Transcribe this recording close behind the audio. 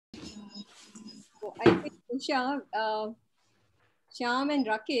I think Usha, Shyam and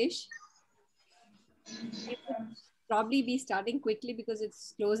Rakesh, we would probably be starting quickly because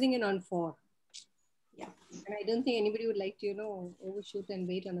it's closing in on 4. Yeah. And I don't think anybody would like to, overshoot and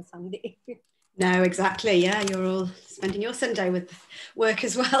wait on a Sunday. No, exactly. Yeah, you're all spending your Sunday with work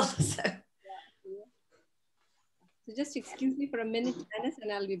as well. So. Yeah. So just excuse me for a minute, Janice,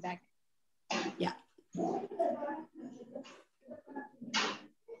 and I'll be back. Yeah.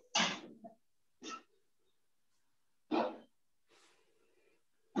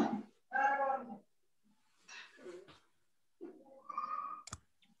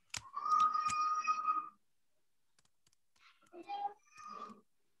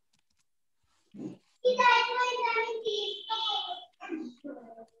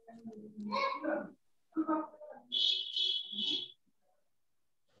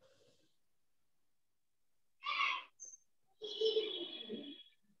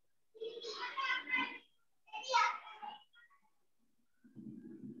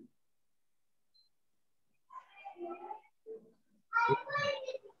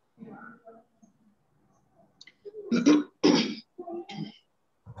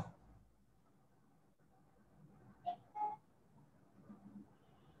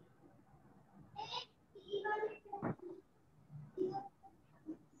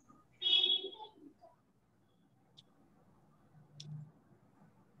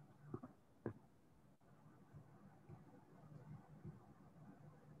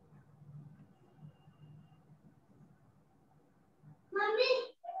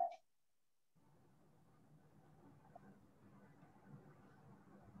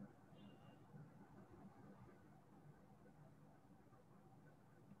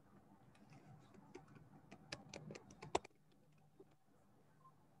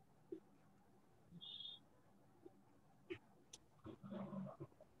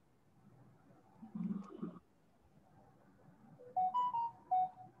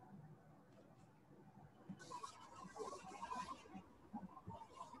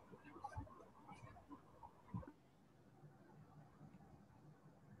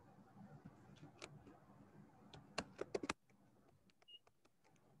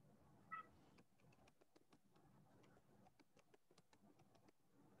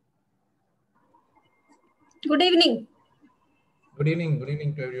 Good evening. Good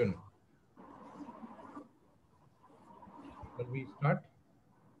evening to everyone. Shall we start?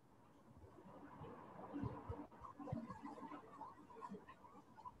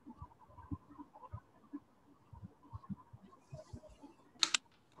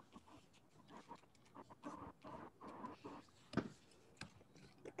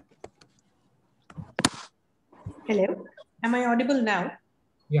 Hello, am I audible now?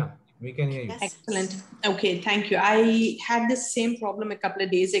 Yeah, we can hear you. Yes. Excellent. Okay, thank you. I had this same problem a couple of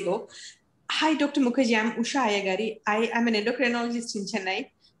days ago. Hi, Dr. Mukherjee. I'm Usha Ayagari. I am an endocrinologist in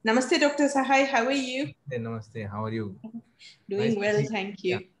Chennai. Namaste, Dr. Sahai. How are you? Hey, namaste. How are you? Doing Nice well, thank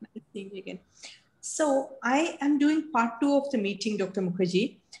you. Yeah. Nice seeing you again. So I am doing part 2 of the meeting, Dr.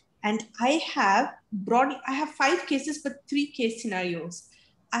 Mukherjee, and I have 5 cases, but 3 case scenarios.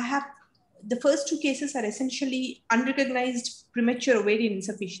 The first 2 cases are essentially unrecognized premature ovarian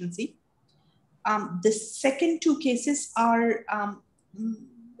insufficiency. The second 2 cases are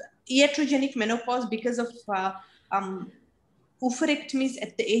iatrogenic menopause because of oophorectomies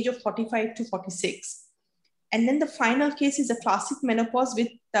at the age of 45 to 46. And then the final case is a classic menopause with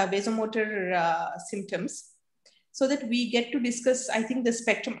vasomotor symptoms, so that we get to discuss, I think, the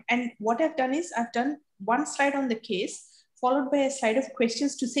spectrum. And what I've done is I've done one slide on the case, followed by a slide of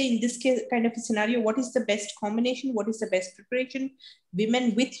questions to say, in this case, kind of a scenario, what is the best combination? What is the best preparation?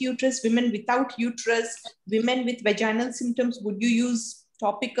 Women with uterus, women without uterus, women with vaginal symptoms, would you use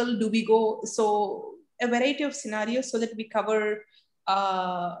topical? Do we go? So a variety of scenarios so that we cover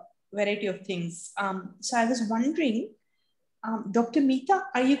variety of things. So I was wondering, Dr. Meeta,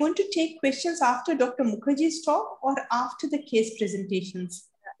 are you going to take questions after Dr. Mukherjee's talk or after the case presentations?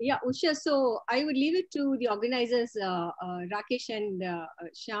 Yeah, Usha, so I would leave it to the organizers, Rakesh and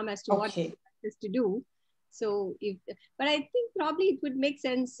Shyam, as to what is to do. So, but I think probably it would make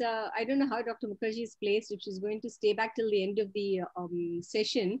sense. I don't know how Dr. Mukherjee is placed. If she's going to stay back till the end of the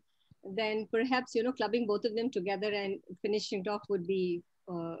session, then perhaps, clubbing both of them together and finishing it off would be.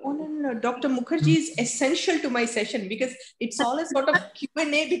 Oh, no. Dr. Mukherjee is essential to my session because it's all a sort of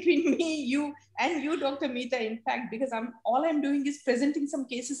Q&A between me, you, and you, Dr. Meeta, in fact, because all I'm doing is presenting some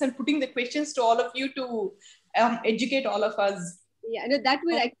cases and putting the questions to all of you to educate all of us. Yeah, no, that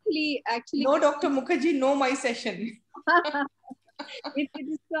will actually. No, Dr. Mukherjee, no, my session. It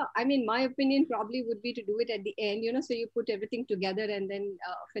is, I mean, my opinion probably would be to do it at the end, so you put everything together and then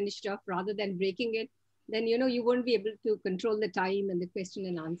finish it off rather than breaking it. Then, you won't be able to control the time and the question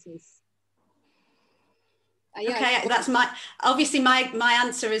and answers. Yeah. Okay, that's obviously my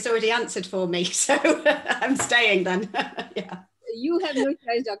answer is already answered for me, so I'm staying then. Yeah. You have no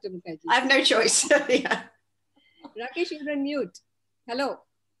choice, Dr. Mukherjee. I have no choice. Yeah. Rakesh, you're on mute. Hello.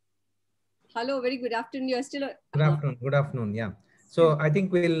 Hello, very good afternoon. You're still... Good afternoon. Good afternoon. Yeah. So I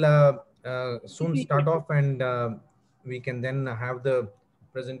think we'll soon start off, and we can then have the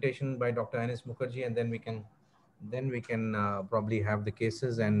presentation by Dr. Anis Mukherjee, and then we can probably have the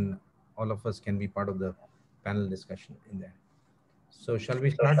cases, and all of us can be part of the panel discussion in there. So shall we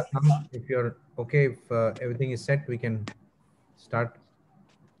start? If you're okay, if everything is set, we can start.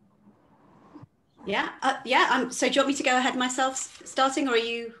 Yeah. Yeah. So do you want me to go ahead myself starting, or do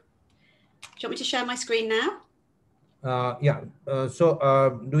you want me to share my screen now? Yeah.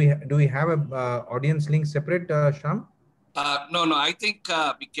 Do we have a audience link separate, Sham? No. I think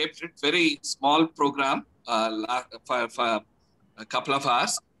we kept it very small program for a couple of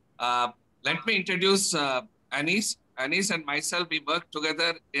hours. Let me introduce Anis. Anis and myself, we worked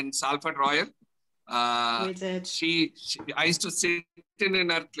together in Salford Royal. We did. I used to sit in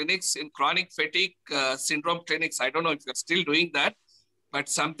her clinics, in chronic fatigue syndrome clinics. I don't know if you're still doing that, but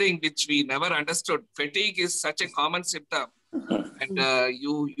something which we never understood. Fatigue is such a common symptom, and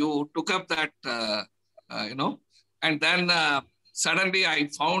you took up that, and then suddenly I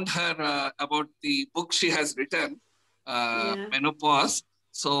found her about the book she has written, Menopause.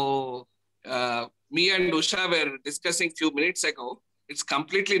 So me and Usha were discussing a few minutes ago. It's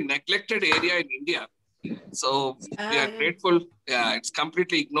completely neglected area in India. So we are grateful. Yeah, it's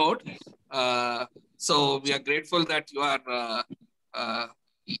completely ignored. So we are grateful that you are,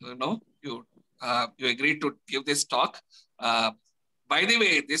 you agreed to give this talk. By the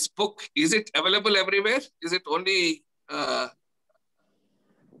way, this book, is it available everywhere? Is it only...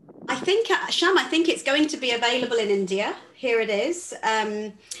 I think, Sham, I think it's going to be available in India. Here it is.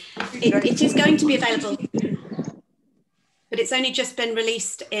 It is going to be available, but it's only just been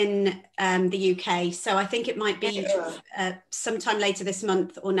released in the UK. So I think it might be sometime later this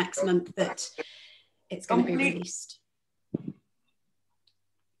month or next month that it's going to be released.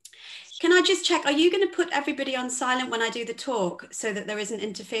 Can I just check, are you going to put everybody on silent when I do the talk so that there isn't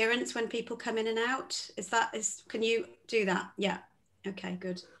interference when people come in and out? Can you do that? Yeah. Okay,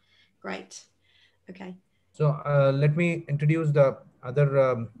 good. Great. Okay. So let me introduce the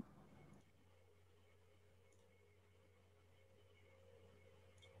other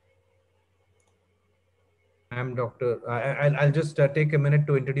I'm Dr. I'll just take a minute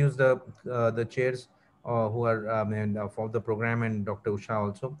to introduce the chairs who are for the program, and Dr. Usha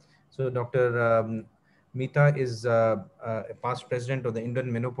also. So Dr. Meeta is a past president of the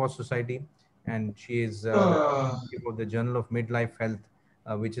Indian Menopause Society, and she is of the Journal of Midlife Health,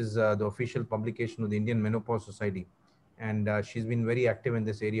 which is the official publication of the Indian Menopause Society. And she's been very active in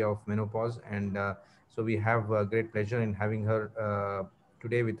this area of menopause. And so we have great pleasure in having her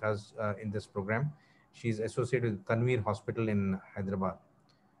today with us in this program. She's associated with Tanveer Hospital in Hyderabad.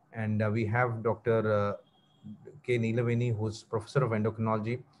 And we have Dr. K. Neelaveni, who's professor of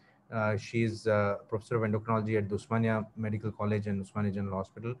endocrinology. She's professor of endocrinology at the Usmania Medical College and Usmania General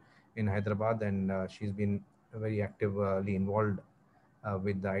Hospital in Hyderabad. And she's been very actively involved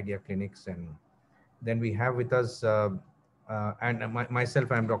with the IDEA clinics. And then we have with us,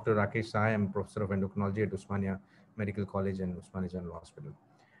 myself, I'm Dr. Rakesh Sai. I'm professor of endocrinology at Usmania Medical College and Usmania General Hospital.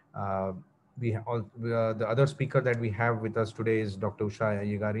 The other speaker that we have with us today is Dr. Usha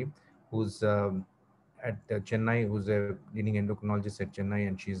Ayyagari, who's at Chennai, who's a leading endocrinologist at Chennai,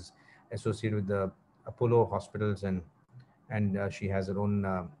 and she's associated with the Apollo hospitals, and she has her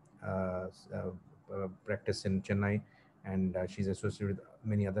own practice in Chennai, and she's associated with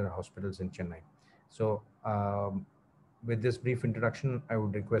many other hospitals in Chennai. So with this brief introduction, I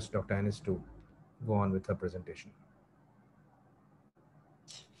would request Dr. Anis to go on with her presentation.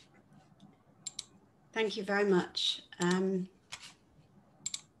 Thank you very much.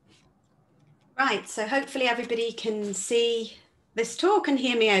 Right, so hopefully everybody can see this talk and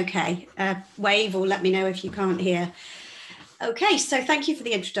hear me okay. Wave or let me know if you can't hear. Okay, so thank you for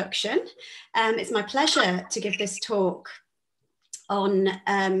the introduction. It's my pleasure to give this talk on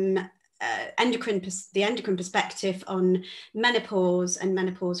the endocrine perspective on menopause and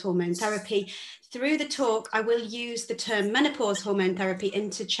menopause hormone therapy. Through the talk, I will use the term menopause hormone therapy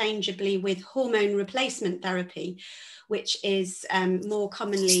interchangeably with hormone replacement therapy, which is more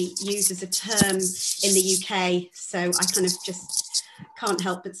commonly used as a term in the UK. So I kind of just can't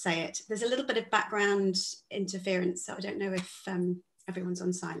help but say it. There's a little bit of background interference, so I don't know if everyone's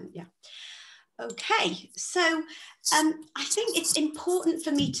on silent. Yeah. Okay, so I think it's important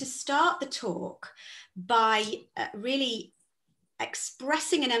for me to start the talk by really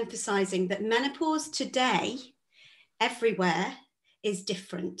expressing and emphasizing that menopause today, everywhere, is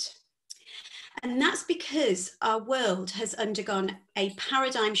different. And that's because our world has undergone a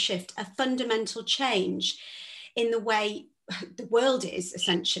paradigm shift, a fundamental change in the way the world is,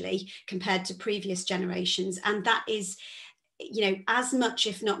 essentially, compared to previous generations. And that is, you know, as much,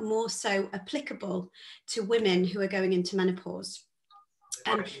 if not more so, applicable to women who are going into menopause.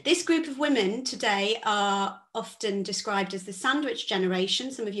 This group of women today are often described as the sandwich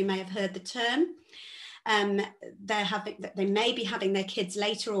generation. Some of you may have heard the term. They may be having their kids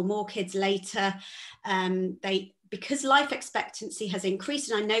later or more kids later. Because life expectancy has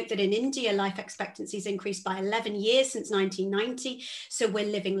increased, and I note that in India, life expectancy has increased by 11 years since 1990, so we're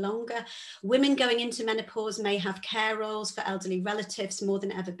living longer. Women going into menopause may have care roles for elderly relatives more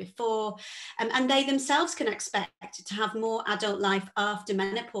than ever before, and they themselves can expect to have more adult life after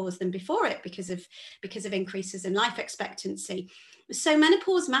menopause than before it because of increases in life expectancy. So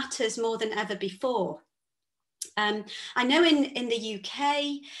menopause matters more than ever before. I know in the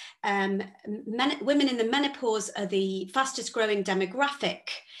UK, women in the menopause are the fastest growing demographic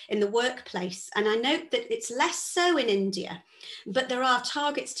in the workplace. And I note that it's less so in India, but there are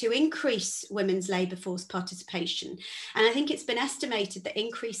targets to increase women's labour force participation. And I think it's been estimated that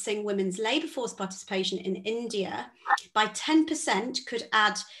increasing women's labour force participation in India by 10% could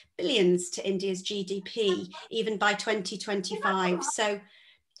add billions to India's GDP, even by 2025. So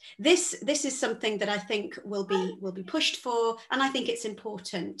this is something that I think will be pushed for, and I think it's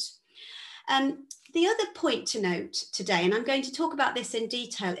important. The other point to note today, and I'm going to talk about this in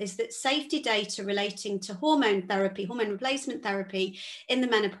detail, is that safety data relating to hormone therapy, hormone replacement therapy in the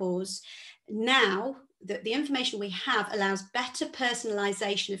menopause, now that the information we have allows better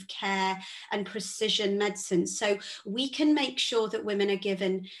personalization of care and precision medicine. So we can make sure that women are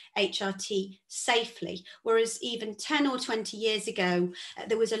given HRT safely, whereas even 10 or 20 years ago,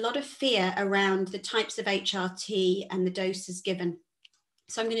 there was a lot of fear around the types of HRT and the doses given.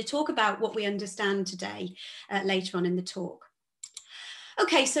 So I'm going to talk about what we understand today later on in the talk.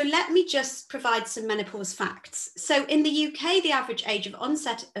 Okay, so let me just provide some menopause facts. So in the UK, the average age of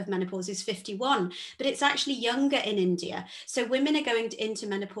onset of menopause is 51, but it's actually younger in India. So women are going into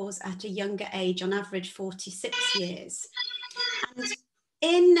menopause at a younger age, on average 46 years.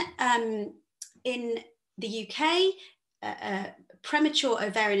 And in the UK, premature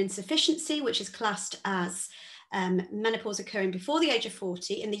ovarian insufficiency, which is classed as menopause occurring before the age of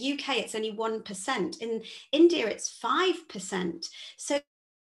 40. In the UK, it's only 1%. In India, it's 5%. So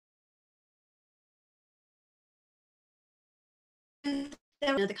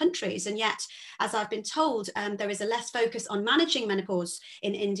there are other countries, and yet, as I've been told, there is a less focus on managing menopause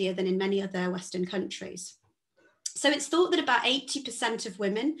in India than in many other Western countries. So it's thought that about 80% of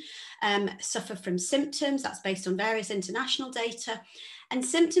women suffer from symptoms. That's based on various international data, and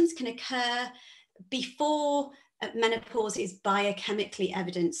symptoms can occur before menopause is biochemically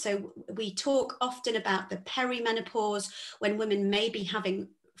evident. So we talk often about the perimenopause, when women may be having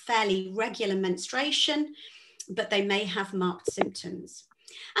fairly regular menstruation, but they may have marked symptoms.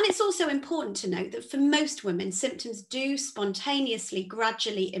 And it's also important to note that for most women, symptoms do spontaneously,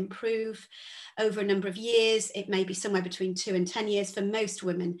 gradually improve over a number of years. It may be somewhere between 2 and 10 years. For most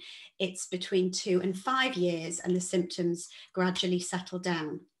women, it's between 2 and 5 years, and the symptoms gradually settle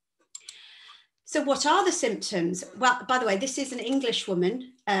down. So what are the symptoms? Well, by the way, this is an English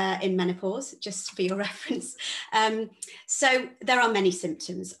woman in menopause, just for your reference. So there are many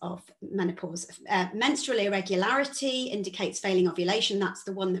symptoms of menopause. Menstrual irregularity indicates failing ovulation. That's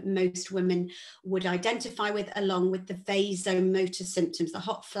the one that most women would identify with, along with the vasomotor symptoms, the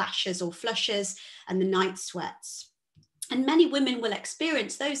hot flashes or flushes and the night sweats. And many women will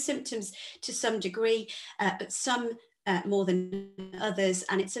experience those symptoms to some degree, but some more than others,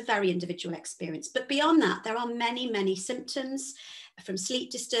 and it's a very individual experience. But beyond that, there are many, many symptoms, from sleep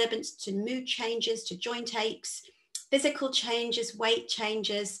disturbance to mood changes to joint aches, physical changes, weight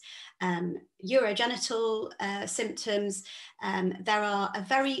changes, urogenital symptoms. There are a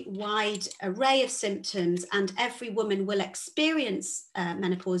very wide array of symptoms, and every woman will experience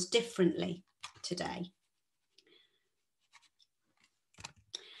menopause differently today.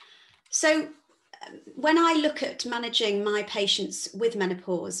 So when I look at managing my patients with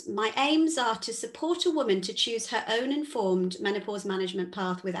menopause, my aims are to support a woman to choose her own informed menopause management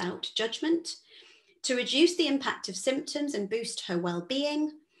path without judgment, to reduce the impact of symptoms and boost her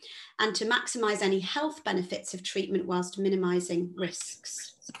well-being, and to maximise any health benefits of treatment whilst minimising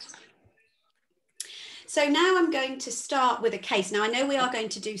risks. So now I'm going to start with a case. Now I know we are going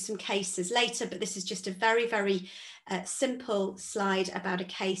to do some cases later, but this is just a very, very simple slide about a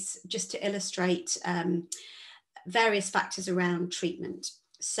case just to illustrate various factors around treatment.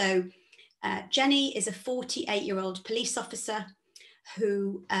 So Jenny is a 48-year-old police officer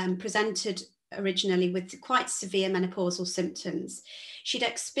who presented originally with quite severe menopausal symptoms. She'd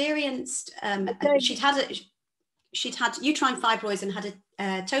experienced, she'd had uterine fibroids and had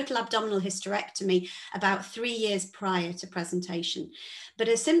a total abdominal hysterectomy about 3 years prior to presentation. But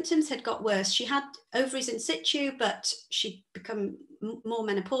her symptoms had got worse. She had ovaries in situ, but she'd become more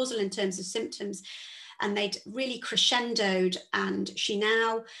menopausal in terms of symptoms, and they'd really crescendoed. And she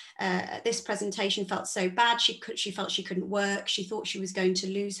now, at this presentation, felt so bad. She felt she couldn't work. She thought she was going to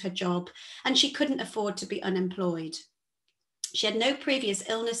lose her job, and she couldn't afford to be unemployed. She had no previous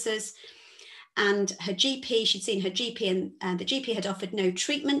illnesses. And her GP, she'd seen her GP, and the GP had offered no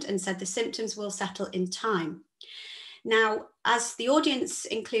treatment and said the symptoms will settle in time. Now, as the audience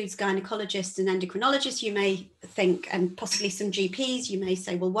includes gynecologists and endocrinologists, you may think, and possibly some GPs, you may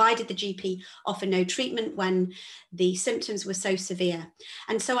say, well, why did the GP offer no treatment when the symptoms were so severe?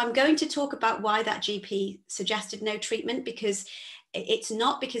 And so I'm going to talk about why that GP suggested no treatment, because it's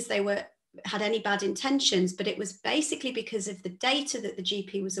not because they had any bad intentions, but it was basically because of the data that the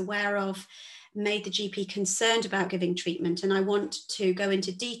GP was aware of made the GP concerned about giving treatment. And I want to go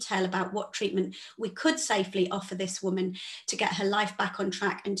into detail about what treatment we could safely offer this woman to get her life back on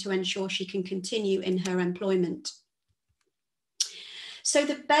track and to ensure she can continue in her employment. So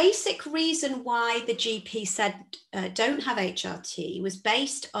the basic reason why the GP said don't have HRT was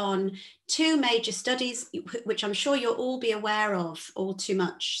based on two major studies, which I'm sure you'll all be aware of, all too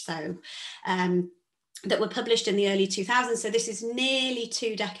much so, that were published in the early 2000s. So this is nearly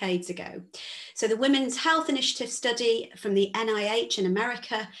 2 decades ago. So the Women's Health Initiative study from the NIH in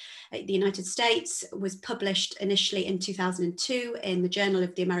America, the United States, was published initially in 2002 in the Journal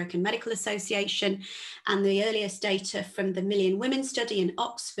of the American Medical Association. And the earliest data from the Million Women study in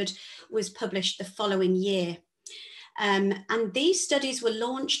Oxford was published the following year. And these studies were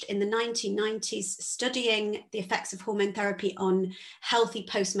launched in the 1990s, studying the effects of hormone therapy on healthy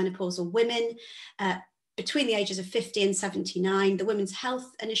postmenopausal women between the ages of 50 and 79. The Women's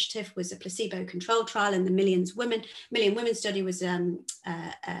Health Initiative was a placebo-controlled trial, and the Million Women study was an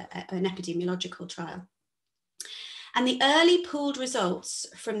epidemiological trial. And the early pooled results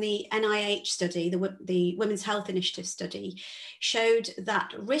from the NIH study, the Women's Health Initiative study, showed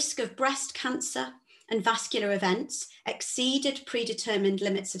that risk of breast cancer and vascular events exceeded predetermined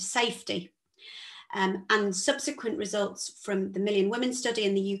limits of safety. And subsequent results from the Million Women study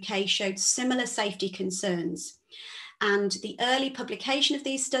in the UK showed similar safety concerns. And the early publication of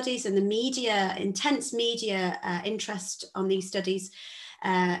these studies and the intense media interest on these studies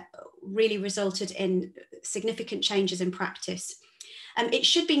really resulted in significant changes in practice. It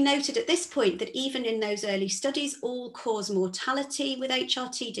should be noted at this point that even in those early studies, all-cause mortality with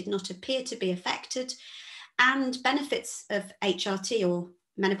HRT did not appear to be affected, and benefits of HRT, or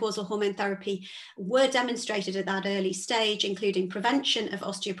menopausal hormone therapy, were demonstrated at that early stage, including prevention of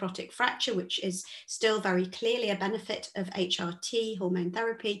osteoporotic fracture, which is still very clearly a benefit of HRT hormone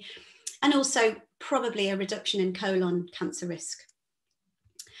therapy, and also probably a reduction in colon cancer risk.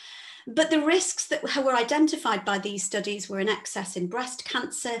 But the risks that were identified by these studies were an excess in breast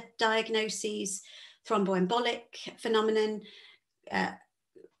cancer diagnoses, thromboembolic phenomenon,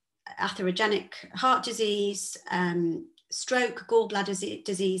 atherogenic heart disease, stroke, gallbladder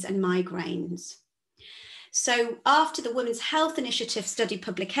disease, and migraines. So after the Women's Health Initiative study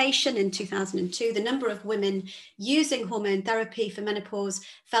publication in 2002, the number of women using hormone therapy for menopause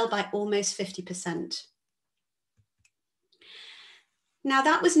fell by almost 50%. Now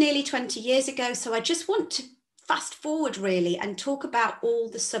that was nearly 20 years ago, so I just want to fast forward really and talk about all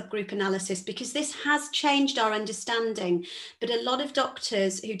the subgroup analysis, because this has changed our understanding, but a lot of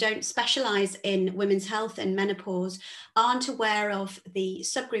doctors who don't specialize in women's health and menopause aren't aware of the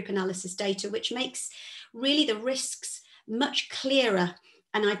subgroup analysis data, which makes really the risks much clearer,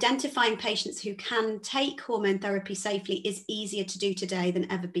 and identifying patients who can take hormone therapy safely is easier to do today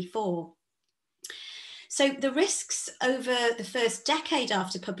than ever before. So the risks over the first decade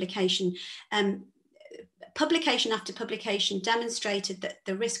after publication, publication after publication demonstrated that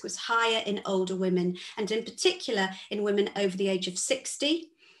the risk was higher in older women, and in particular in women over the age of 60,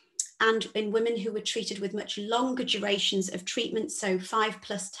 and in women who were treated with much longer durations of treatment, so 5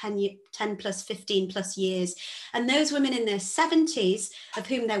 plus 10 plus 15 plus years. And those women in their 70s, of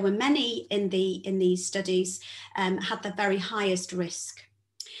whom there were many in these studies, had the very highest risk.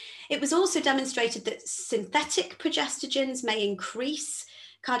 It was also demonstrated that synthetic progestogens may increase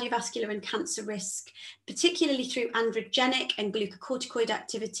cardiovascular and cancer risk, particularly through androgenic and glucocorticoid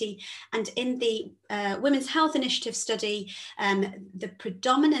activity. And in the Women's Health Initiative study, the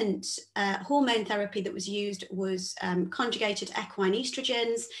predominant hormone therapy that was used was conjugated equine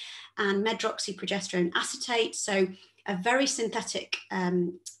estrogens and medroxyprogesterone acetate, so a very synthetic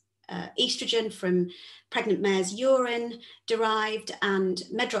estrogen from pregnant mare's urine derived, and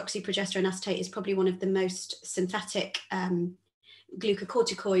medroxyprogesterone acetate is probably one of the most synthetic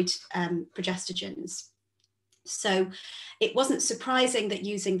glucocorticoid progestogens. So it wasn't surprising that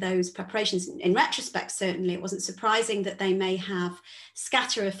using those preparations, in retrospect certainly, it wasn't surprising that they may have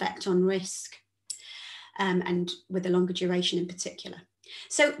scatter effect on risk, and with a longer duration in particular.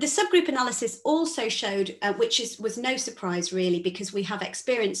 So the subgroup analysis also showed, which was no surprise really, because we have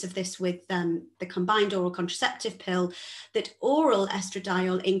experience of this with the combined oral contraceptive pill, that oral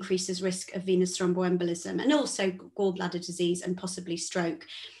estradiol increases risk of venous thromboembolism and also gallbladder disease and possibly stroke.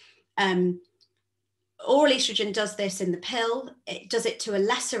 Oral estrogen does this in the pill. It does it to a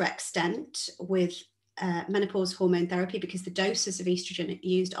lesser extent with menopause hormone therapy because the doses of estrogen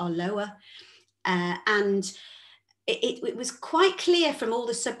used are lower. And it was quite clear from all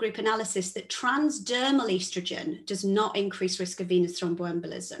the subgroup analysis that transdermal estrogen does not increase risk of venous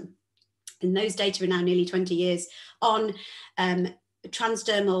thromboembolism. And those data are now nearly 20 years on.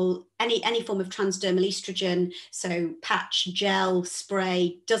 Transdermal, any form of transdermal estrogen, so patch, gel,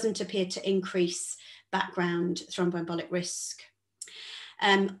 spray, doesn't appear to increase background thromboembolic risk.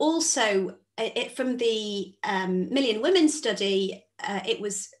 Also, from the Million Women study, it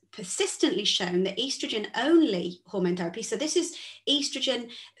was persistently shown that estrogen only hormone therapy, so this is estrogen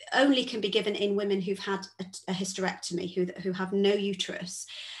only can be given in women who've had a hysterectomy, who have no uterus.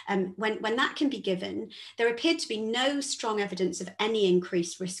 When that can be given, there appeared to be no strong evidence of any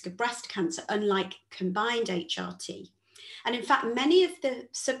increased risk of breast cancer, unlike combined HRT. And in fact, many of the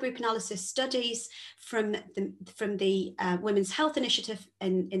subgroup analysis studies from the Women's Health Initiative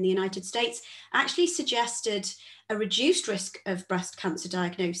in the United States actually suggested a reduced risk of breast cancer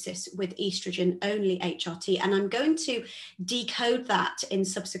diagnosis with estrogen-only HRT. And I'm going to decode that in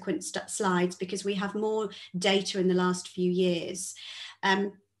subsequent slides because we have more data in the last few years.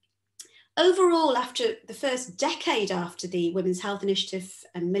 Overall, after the first decade after the Women's Health Initiative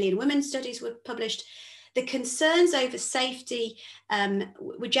and Million Women studies were published, the concerns over safety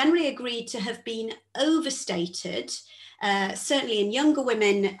were generally agreed to have been overstated, certainly in younger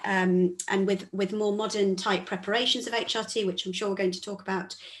women and with more modern type preparations of HRT, which I'm sure we're going to talk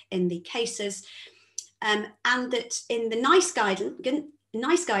about in the cases. And that in the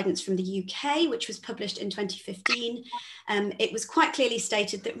NICE guidance from the UK, which was published in 2015, it was quite clearly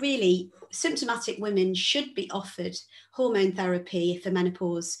stated that really symptomatic women should be offered hormone therapy for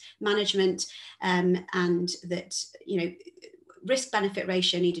menopause management, and that, you know, risk-benefit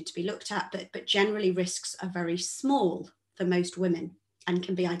ratio needed to be looked at, but generally risks are very small for most women and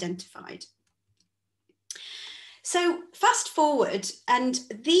can be identified. So fast forward, and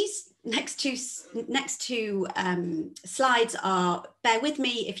these next two slides are, bear with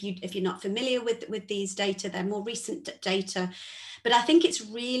me if you're not familiar with these data, they're more recent data, but I think it's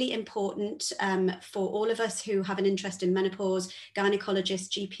really important for all of us who have an interest in menopause, gynecologists,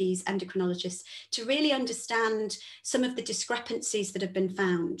 GPs, endocrinologists, to really understand some of the discrepancies that have been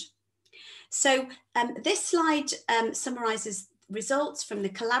found. So this slide summarizes results from the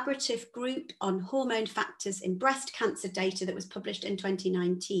collaborative group on hormone factors in breast cancer data that was published in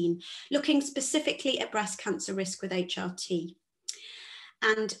 2019, looking specifically at breast cancer risk with HRT.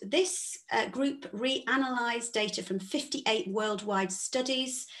 And this group reanalyzed data from 58 worldwide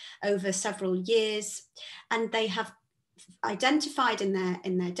studies over several years, and they have identified in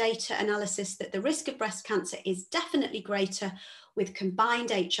their data analysis that the risk of breast cancer is definitely greater with combined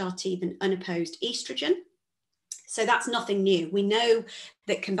HRT than unopposed estrogen. So that's nothing new. We know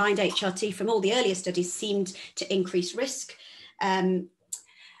that combined HRT from all the earlier studies seemed to increase risk,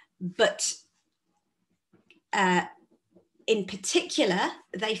 but in particular,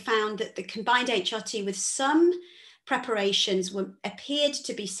 they found that the combined HRT with some preparations appeared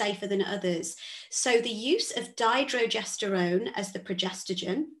to be safer than others. So the use of dihydrogesterone as the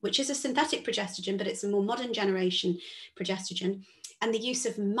progestogen, which is a synthetic progestogen, but it's a more modern generation progestogen, and the use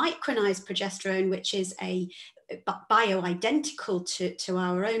of micronized progesterone, which is a bioidentical to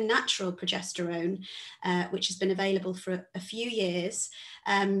our own natural progesterone, which has been available for a few years,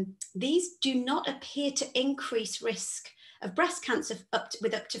 these do not appear to increase risk of breast cancer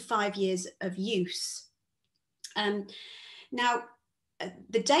with up to 5 years of use. Now,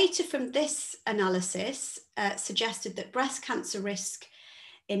 the data from this analysis suggested that breast cancer risk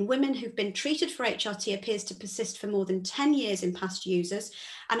in women who've been treated for HRT appears to persist for more than 10 years in past users.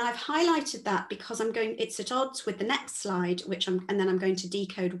 And I've highlighted that because it's at odds with the next slide, and then I'm going to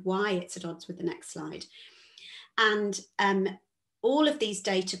decode why it's at odds with the next slide. And all of these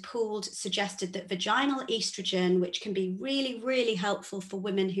data pooled suggested that vaginal estrogen, which can be really, really helpful for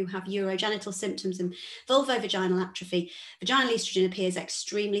women who have urogenital symptoms and vulvovaginal atrophy, vaginal estrogen appears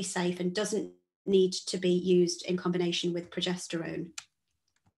extremely safe and doesn't need to be used in combination with progesterone.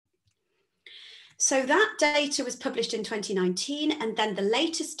 So that data was published in 2019, and then the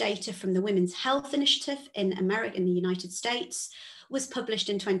latest data from the Women's Health Initiative in the United States, was published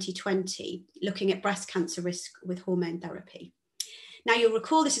in 2020, looking at breast cancer risk with hormone therapy. Now, you'll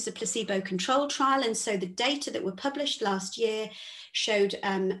recall this is a placebo-controlled trial, and so the data that were published last year showed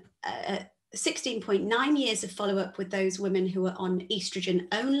 16.9 years of follow-up with those women who were on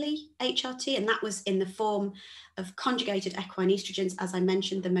estrogen-only HRT, and that was in the form of conjugated equine estrogens, as I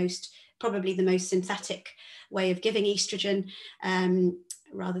mentioned, probably the most synthetic way of giving estrogen,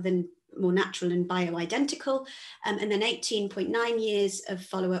 rather than more natural and bioidentical, and then 18.9 years of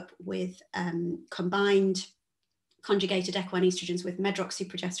follow-up with combined conjugated equine estrogens with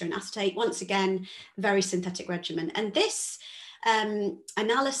medroxyprogesterone acetate, once again, very synthetic regimen. And this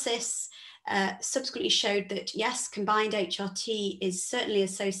analysis subsequently showed that, yes, combined HRT is certainly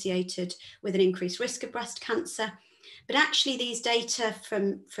associated with an increased risk of breast cancer, but actually these data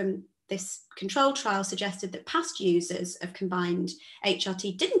from this control trial suggested that past users of combined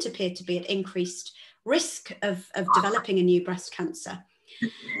HRT didn't appear to be at increased risk of developing a new breast cancer.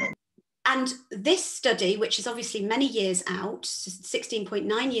 And this study, which is obviously many years out,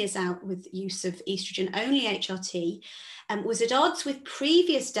 16.9 years out with use of estrogen-only HRT, was at odds with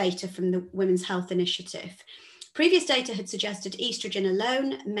previous data from the Women's Health Initiative. Previous data had suggested estrogen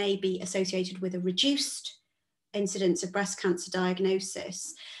alone may be associated with a reduced incidence of breast cancer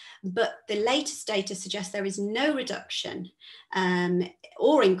diagnosis. But the latest data suggests there is no reduction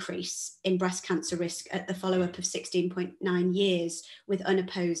or increase in breast cancer risk at the follow-up of 16.9 years with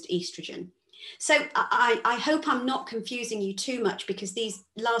unopposed estrogen. So I hope I'm not confusing you too much, because these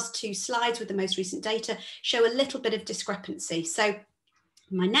last two slides with the most recent data show a little bit of discrepancy. So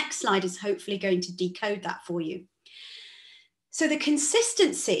my next slide is hopefully going to decode that for you. So the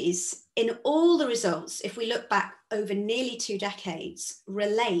consistencies in all the results, if we look back over nearly 2 decades,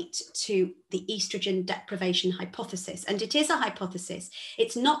 relate to the estrogen deprivation hypothesis. And it is a hypothesis.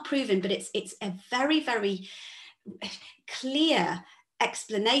 It's not proven, but it's a very, very clear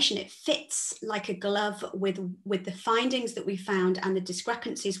explanation. It fits like a glove with the findings that we found and the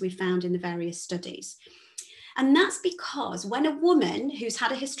discrepancies we found in the various studies. And that's because when a woman who's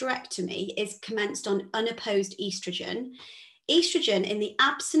had a hysterectomy is commenced on unopposed estrogen, estrogen, in the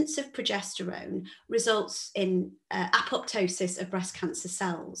absence of progesterone, results in apoptosis of breast cancer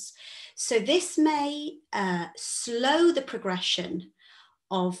cells. So this may slow the progression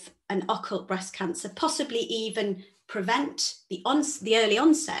of an occult breast cancer, possibly even prevent the early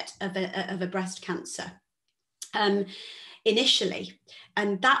onset of a breast cancer initially.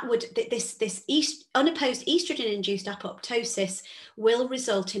 And that would, this unopposed estrogen-induced apoptosis will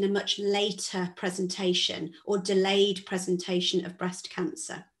result in a much later presentation or delayed presentation of breast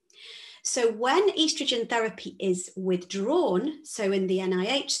cancer. So when estrogen therapy is withdrawn, so in the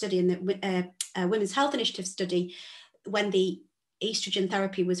NIH study, in the Women's Health Initiative study, when the estrogen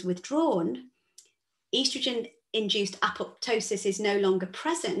therapy was withdrawn, estrogen-induced apoptosis is no longer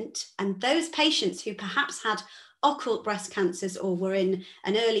present, and those patients who perhaps had occult breast cancers or were in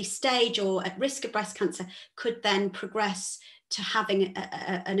an early stage or at risk of breast cancer could then progress to having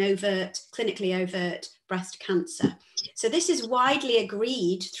an overt, clinically overt breast cancer. So this is widely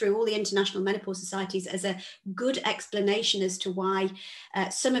agreed through all the international menopause societies as a good explanation as to why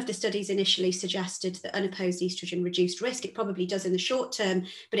some of the studies initially suggested that unopposed estrogen reduced risk. It probably does in the short term,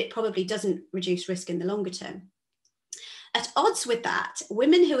 but it probably doesn't reduce risk in the longer term. At odds with that,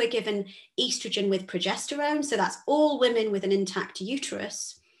 women who are given estrogen with progesterone, so that's all women with an intact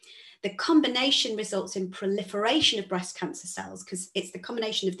uterus, the combination results in proliferation of breast cancer cells, because it's the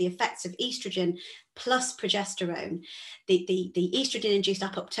combination of the effects of estrogen plus progesterone. The estrogen-induced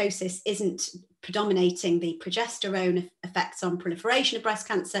apoptosis isn't predominating. The progesterone effects on proliferation of breast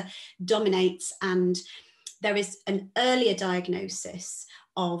cancer dominates, and there is an earlier diagnosis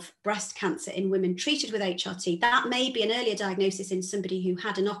of breast cancer in women treated with HRT. That may be an earlier diagnosis in somebody who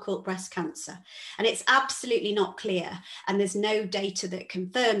had an occult breast cancer. And it's absolutely not clear. And there's no data that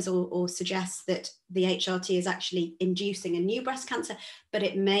confirms or suggests that the HRT is actually inducing a new breast cancer, but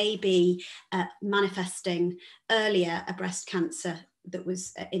it may be manifesting earlier a breast cancer that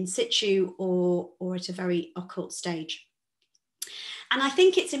was in situ or at a very occult stage. And I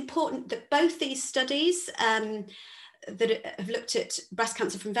think it's important that both these studies that have looked at breast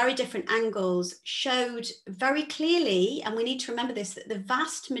cancer from very different angles showed very clearly, and we need to remember this, that the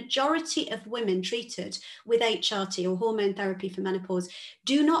vast majority of women treated with HRT or hormone therapy for menopause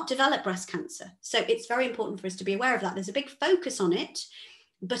do not develop breast cancer. So it's very important for us to be aware of that. There's a big focus on it,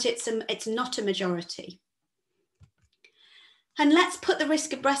 but it's not a majority. And let's put the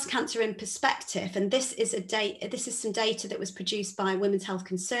risk of breast cancer in perspective. And this is some data that was produced by Women's Health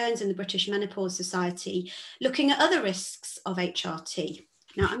Concerns and the British Menopause Society, looking at other risks of HRT.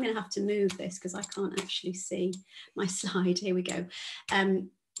 Now I'm going to have to move this because I can't actually see my slide. Here we go. Let me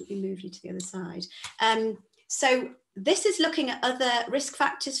move you to the other side. So this is looking at other risk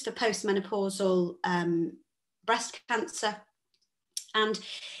factors for postmenopausal breast cancer. And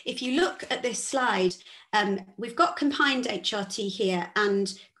if you look at this slide, we've got combined HRT here,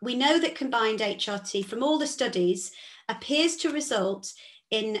 and we know that combined HRT from all the studies appears to result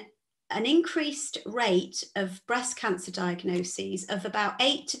in an increased rate of breast cancer diagnoses of about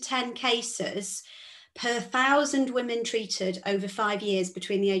 8 to 10 cases per 1,000 women treated over 5 years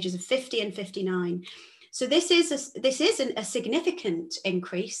between the ages of 50 and 59. So this isn't a significant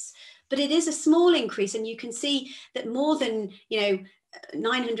increase, but it is a small increase, and you can see that more than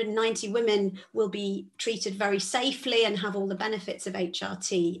 990 women will be treated very safely and have all the benefits of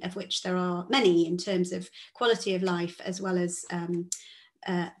HRT, of which there are many in terms of quality of life as well as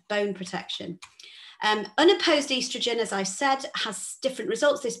bone protection. Unopposed estrogen, as I said, has different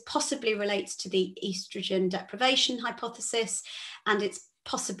results. This possibly relates to the estrogen deprivation hypothesis, and it's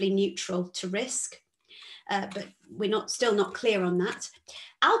possibly neutral to risk, but we're still not clear on that.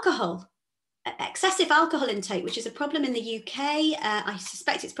 Alcohol. Excessive alcohol intake, which is a problem in the UK. I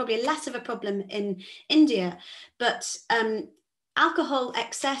suspect it's probably less of a problem in India, but alcohol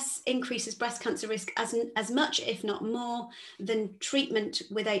excess increases breast cancer risk as much, if not more, than treatment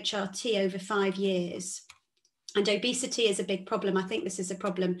with HRT over 5 years. And obesity is a big problem. I think this is a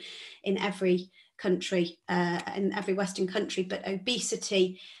problem in every country, in every Western country, but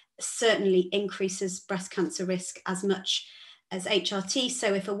obesity certainly increases breast cancer risk as much as HRT.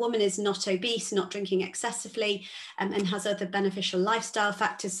 So if a woman is not obese, not drinking excessively, and has other beneficial lifestyle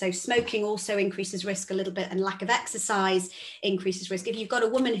factors, so smoking also increases risk a little bit, and lack of exercise increases risk. If you've got a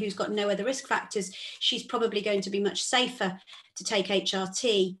woman who's got no other risk factors, she's probably going to be much safer to take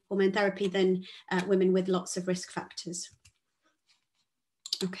HRT, hormone therapy, than women with lots of risk factors.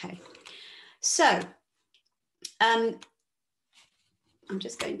 Okay, so I'm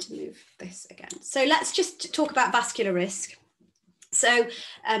just going to move this again. So let's just talk about vascular risk. So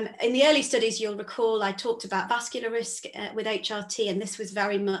in the early studies, you'll recall I talked about vascular risk with HRT, and this was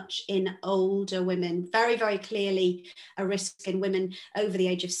very much in older women, very, very clearly a risk in women over the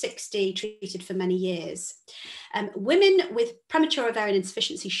age of 60, treated for many years. Women with premature ovarian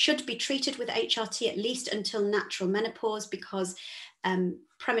insufficiency should be treated with HRT at least until natural menopause, because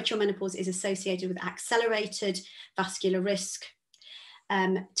premature menopause is associated with accelerated vascular risk.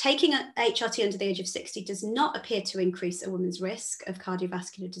 Taking HRT under the age of 60 does not appear to increase a woman's risk of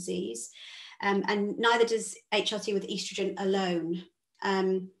cardiovascular disease, and neither does HRT with estrogen alone.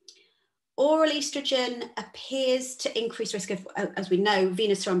 Oral estrogen appears to increase risk of, as we know,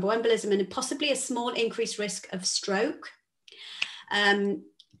 venous thromboembolism, and possibly a small increased risk of stroke. And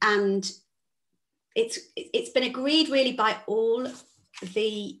it's been agreed really by all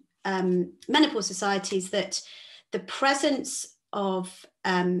the menopause societies that the presence of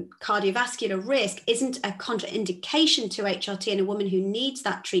cardiovascular risk isn't a contraindication to HRT in a woman who needs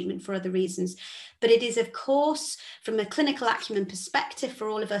that treatment for other reasons, but it is, of course, from a clinical acumen perspective, for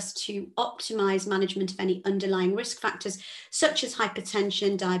all of us to optimize management of any underlying risk factors, such as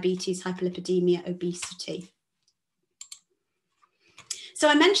hypertension, diabetes, hyperlipidemia, obesity. So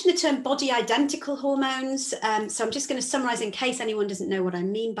I mentioned the term body identical hormones. So I'm just going to summarize in case anyone doesn't know what I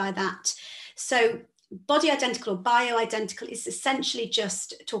mean by that. So body identical or bioidentical is essentially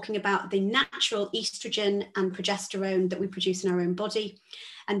just talking about the natural estrogen and progesterone that we produce in our own body.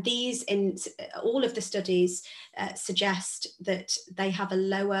 And these, in all of the studies, suggest that they have a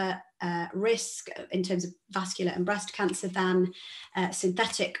lower risk in terms of vascular and breast cancer than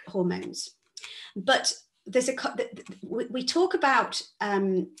synthetic hormones. But there's we talk about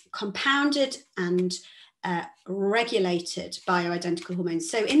compounded and regulated bioidentical hormones.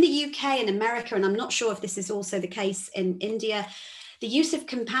 So in the UK and America, and I'm not sure if this is also the case in India, the use of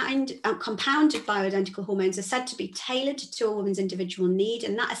compounded bioidentical hormones are said to be tailored to a woman's individual need,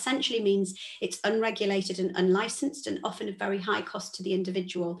 and that essentially means it's unregulated and unlicensed, and often of very high cost to the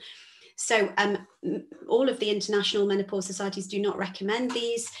individual. So all of the international menopause societies do not recommend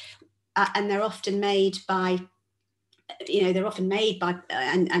these, and they're often made by you know, they're often made by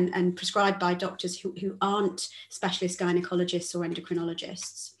and prescribed by doctors who aren't specialist gynecologists or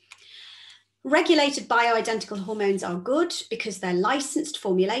endocrinologists. Regulated bioidentical hormones are good because they're licensed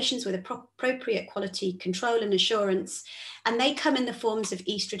formulations with appropriate quality control and assurance, and they come in the forms of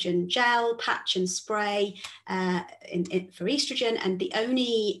estrogen gel, patch and spray for estrogen. And the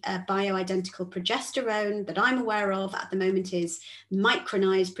only bioidentical progesterone that I'm aware of at the moment is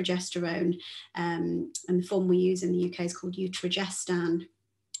micronized progesterone, and the form we use in the UK is called Utrogestan.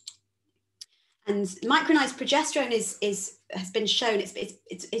 And micronized progesterone has been shown,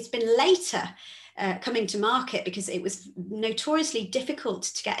 it's been later coming to market because it was notoriously difficult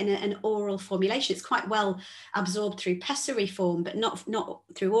to get in an oral formulation. It's quite well absorbed through pessary form, but not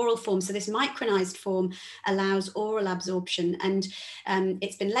through oral form. So this micronized form allows oral absorption, and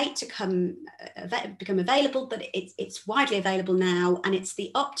it's been late to become available, but it's widely available now, and it's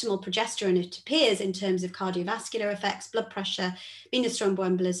the optimal progesterone, it appears, in terms of cardiovascular effects, blood pressure, venous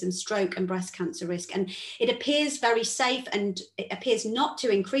thromboembolism, stroke and breast cancer risk. And it appears very safe, and it appears not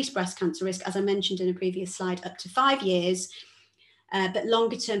to increase breast cancer risk, as I mentioned in a previous slide, up to 5 years. But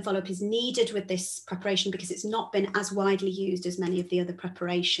longer term follow-up is needed with this preparation because it's not been as widely used as many of the other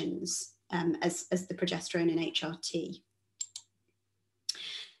preparations as the progesterone in HRT.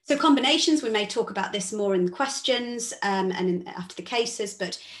 So combinations, we may talk about this more in the questions and after the cases,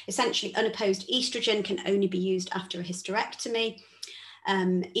 but essentially unopposed estrogen can only be used after a hysterectomy.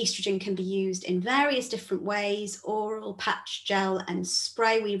 Estrogen can be used in various different ways: oral, patch, gel and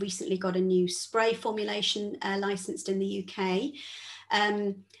spray. We recently got a new spray formulation licensed in the UK.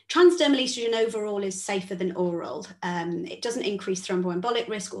 Transdermal estrogen overall is safer than oral. It doesn't increase thromboembolic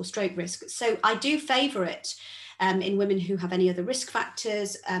risk or stroke risk. So I do favour it in women who have any other risk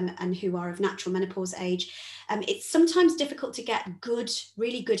factors and who are of natural menopause age. It's sometimes difficult to get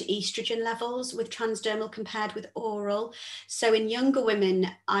really good estrogen levels with transdermal compared with oral. So in younger women,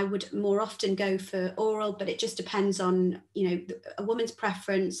 I would more often go for oral, but it just depends on, you know, a woman's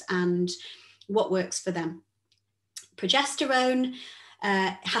preference and what works for them. Progesterone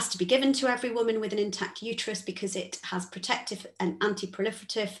has to be given to every woman with an intact uterus because it has protective and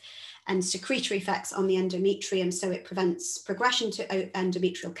anti-proliferative and secretory effects on the endometrium, so it prevents progression to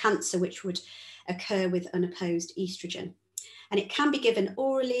endometrial cancer, which would occur with unopposed estrogen. And it can be given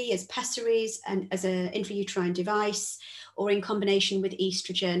orally as pessaries and as an intrauterine device, or in combination with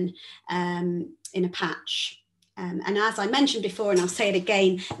estrogen in a patch. And as I mentioned before, and I'll say it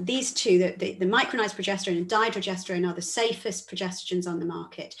again, these two, the micronized progesterone and dydrogesterone, are the safest progestogens on the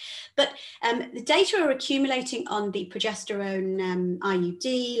market. But the data are accumulating on the progesterone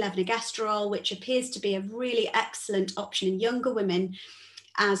IUD, levonorgestrel, which appears to be a really excellent option in younger women,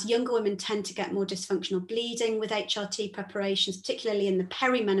 as younger women tend to get more dysfunctional bleeding with HRT preparations, particularly in the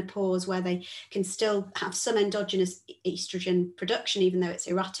perimenopause, where they can still have some endogenous estrogen production, even though it's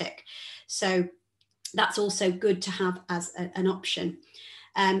erratic. So that's also good to have as an option.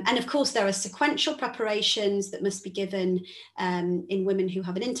 And of course, there are sequential preparations that must be given in women who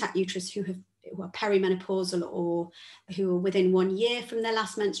have an intact uterus, who are perimenopausal or who are within 1 year from their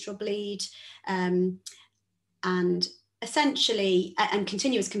last menstrual bleed. And essentially, and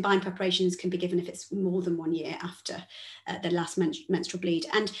continuous combined preparations can be given if it's more than 1 year after the last menstrual bleed.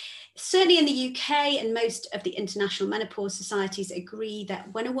 And certainly in the UK and most of the international menopause societies agree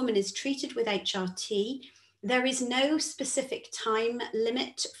that when a woman is treated with HRT, there is no specific time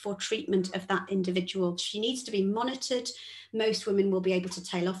limit for treatment of that individual. She needs to be monitored. Most women will be able to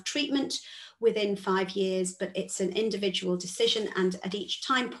tail off treatment within 5 years, but it's an individual decision, and at each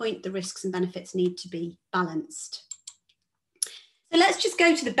time point, the risks and benefits need to be balanced. So let's just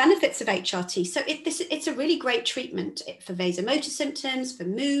go to the benefits of HRT. So it's a really great treatment for vasomotor symptoms, for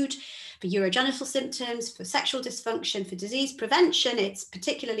mood, for urogenital symptoms, for sexual dysfunction, for disease prevention. It's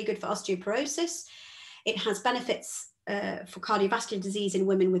particularly good for osteoporosis. It has benefits for cardiovascular disease in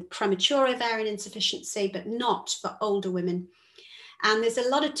women with premature ovarian insufficiency, but not for older women. And there's a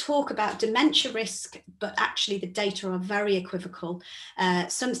lot of talk about dementia risk, but actually the data are very equivocal.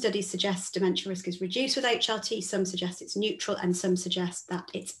 Some studies suggest dementia risk is reduced with HRT, some suggest it's neutral, and some suggest that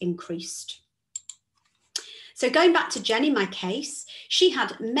it's increased. So going back to Jenny, my case, she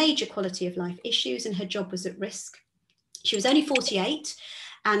had major quality of life issues and her job was at risk. She was only 48.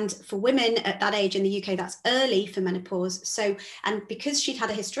 And for women at that age in the UK, that's early for menopause. So, and because she'd had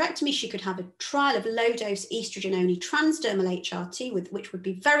a hysterectomy, she could have a trial of low-dose estrogen-only transdermal HRT, which would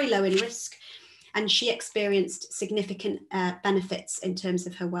be very low in risk. And she experienced significant benefits in terms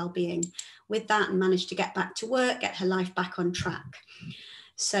of her well-being with that, and managed to get back to work, get her life back on track.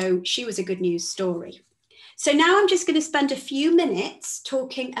 So she was a good news story. So now I'm just going to spend a few minutes not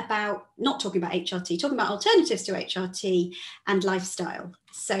talking about HRT, talking about alternatives to HRT and lifestyle.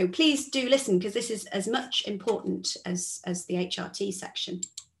 So please do listen, because this is as much important as the HRT section.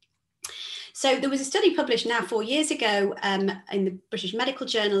 So there was a study published now 4 years ago in the British Medical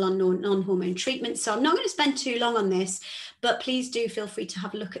Journal on non-hormone treatments. So I'm not going to spend too long on this, but please do feel free to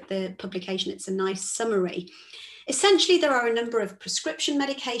have a look at the publication. It's a nice summary. Essentially, there are a number of prescription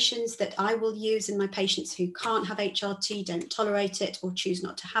medications that I will use in my patients who can't have HRT, don't tolerate it, or choose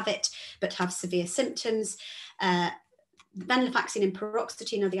not to have it, but have severe symptoms. Venlafaxine and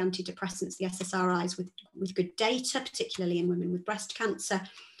paroxetine are the antidepressants, the SSRIs with good data, particularly in women with breast cancer.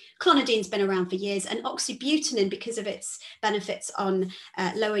 Clonidine been around for years, and oxybutynin, because of its benefits on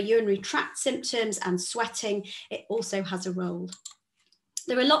lower urinary tract symptoms and sweating, it also has a role.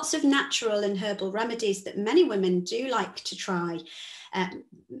 There are lots of natural and herbal remedies that many women do like to try.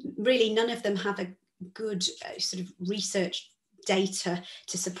 Really, none of them have a good sort of research data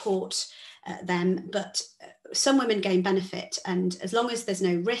to support them, but some women gain benefit, and as long as there's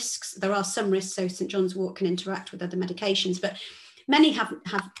no risks, there are some risks, so St John's wort can interact with other medications, but many have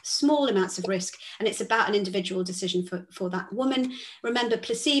small amounts of risk, and it's about an individual decision for that woman. Remember,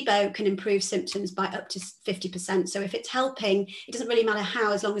 placebo can improve symptoms by up to 50%. So if it's helping, it doesn't really matter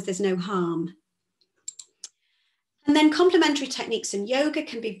how, as long as there's no harm. And then complementary techniques and yoga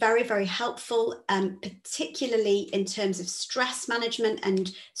can be very, very helpful, particularly in terms of stress management,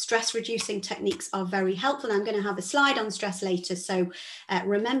 and stress reducing techniques are very helpful. I'm going to have a slide on stress later. So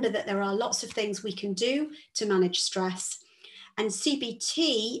remember that there are lots of things we can do to manage stress. And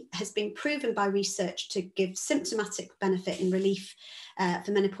CBT has been proven by research to give symptomatic benefit and relief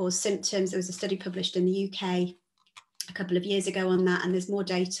for menopause symptoms. There was a study published in the UK a couple of years ago on that, and there's more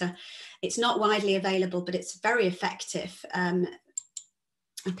data. It's not widely available, but it's very effective.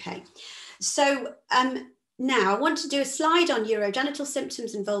 Okay, so now I want to do a slide on urogenital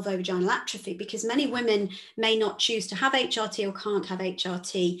symptoms and vulvovaginal atrophy, because many women may not choose to have HRT or can't have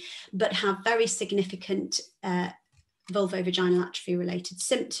HRT, but have very significant vulvovaginal atrophy related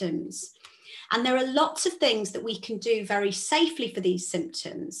symptoms. And there are lots of things that we can do very safely for these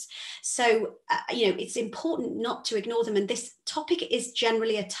symptoms. So, it's important not to ignore them. And this topic is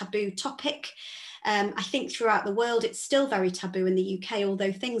generally a taboo topic. I think throughout the world, it's still very taboo in the UK,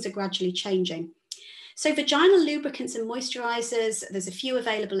 although things are gradually changing. So vaginal lubricants and moisturizers, there's a few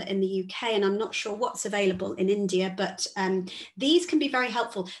available in the UK, and I'm not sure what's available in India, but these can be very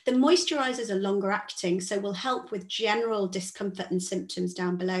helpful. The moisturizers are longer acting, so will help with general discomfort and symptoms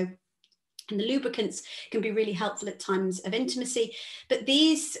down below. And the lubricants can be really helpful at times of intimacy. But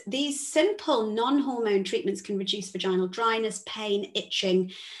these simple non-hormone treatments can reduce vaginal dryness, pain,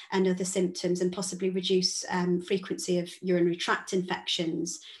 itching, and other symptoms, and possibly reduce frequency of urinary tract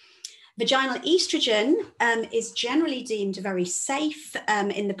infections. Vaginal estrogen is generally deemed very safe.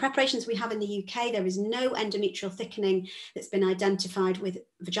 In the preparations we have in the UK, there is no endometrial thickening that's been identified with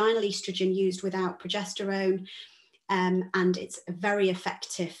vaginal estrogen used without progesterone, and it's very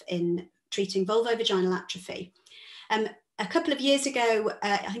effective in treating vulvovaginal atrophy. A couple of years ago,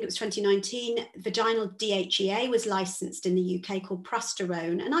 I think it was 2019, vaginal DHEA was licensed in the UK called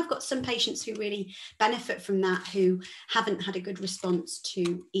prosterone. And I've got some patients who really benefit from that who haven't had a good response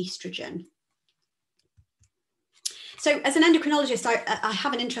to estrogen. So as an endocrinologist, I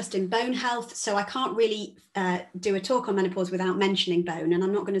have an interest in bone health, so I can't really do a talk on menopause without mentioning bone, and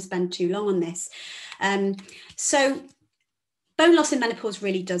I'm not going to spend too long on this. So bone loss in menopause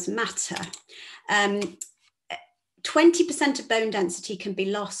really does matter. 20% of bone density can be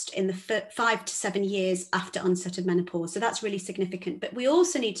lost in the 5 to 7 years after onset of menopause. So that's really significant. But we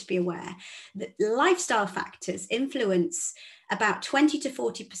also need to be aware that lifestyle factors influence about 20 to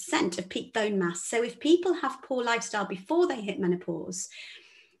 40% of peak bone mass. So if people have poor lifestyle before they hit menopause,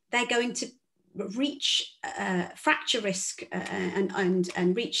 they're going to reach fracture risk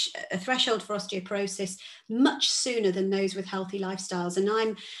and reach a threshold for osteoporosis much sooner than those with healthy lifestyles. And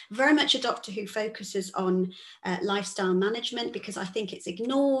I'm very much a doctor who focuses on lifestyle management, because I think it's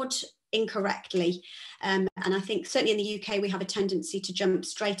ignored incorrectly. And I think certainly in the UK, we have a tendency to jump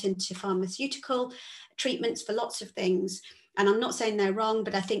straight into pharmaceutical treatments for lots of things. And I'm not saying they're wrong,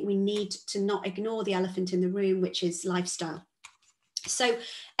 but I think we need to not ignore the elephant in the room, which is lifestyle. So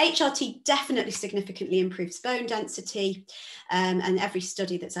HRT definitely significantly improves bone density, and every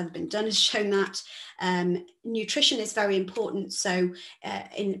study that's ever been done has shown that. Nutrition is very important. So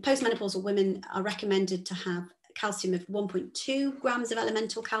in postmenopausal women are recommended to have calcium of 1.2 grams of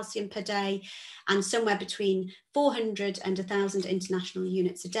elemental calcium per day, and somewhere between 400 and 1,000 international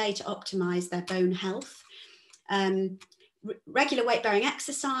units a day to optimize their bone health. Regular weight-bearing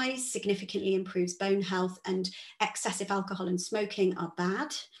exercise significantly improves bone health, and excessive alcohol and smoking are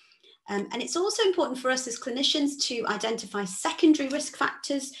bad. And it's also important for us as clinicians to identify secondary risk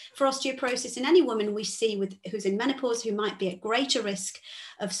factors for osteoporosis in any woman we see who's in menopause, who might be at greater risk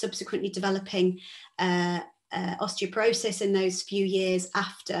of subsequently developing osteoporosis in those few years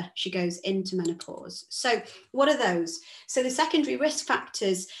after she goes into menopause. So what are those? So the secondary risk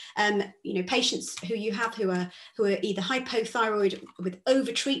factors, patients who you have who are either hypothyroid with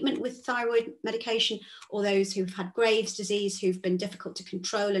overtreatment with thyroid medication, or those who've had Graves' disease, who've been difficult to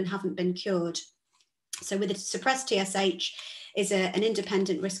control and haven't been cured. So with a suppressed TSH is an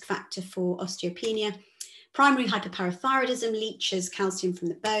independent risk factor for osteopenia. Primary hyperparathyroidism leaches calcium from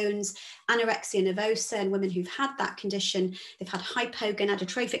the bones. Anorexia nervosa in women who've had that condition, they've had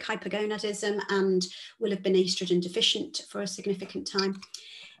hypogonadotrophic hypogonadism and will have been estrogen deficient for a significant time.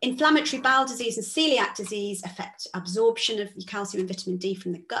 Inflammatory bowel disease and celiac disease affect absorption of calcium and vitamin D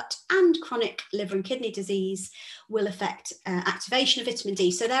from the gut, and chronic liver and kidney disease will affect activation of vitamin D.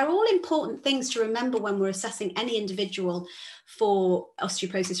 So they're all important things to remember when we're assessing any individual for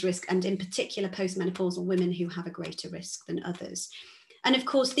osteoporosis risk, and in particular postmenopausal women who have a greater risk than others. And of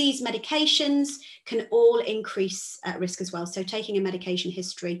course, these medications can all increase risk as well. So taking a medication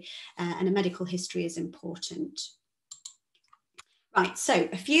history and a medical history is important. Right, so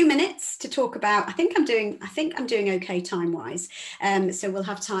a few minutes to talk about. I think I'm doing okay time-wise. So we'll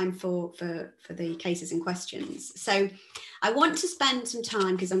have time for the cases and questions. So I want to spend some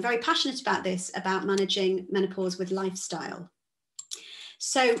time, because I'm very passionate about this, about managing menopause with lifestyle.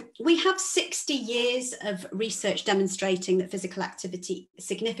 So we have 60 years of research demonstrating that physical activity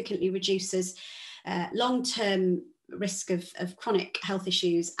significantly reduces long-term risk of chronic health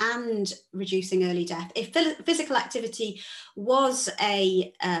issues and reducing early death. If physical activity was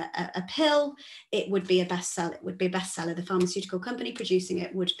a pill, it would be a bestseller. It would be a bestseller. The pharmaceutical company producing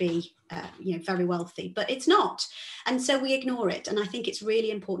it would be very wealthy, but it's not. And so we ignore it. And I think it's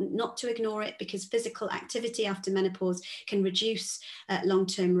really important not to ignore it, because physical activity after menopause can reduce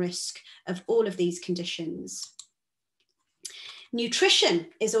long-term risk of all of these conditions. Nutrition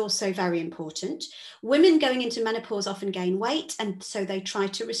is also very important. Women going into menopause often gain weight, and so they try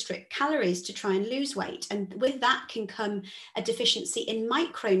to restrict calories to try and lose weight. And with that can come a deficiency in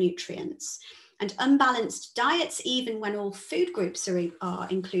micronutrients. And unbalanced diets, even when all food groups are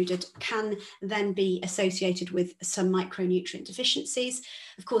included, can then be associated with some micronutrient deficiencies.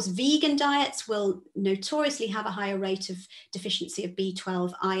 Of course, vegan diets will notoriously have a higher rate of deficiency of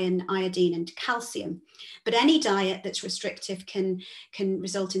B12, iron, iodine, and calcium. But any diet that's restrictive can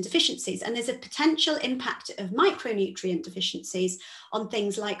result in deficiencies. And there's a potential impact of micronutrient deficiencies on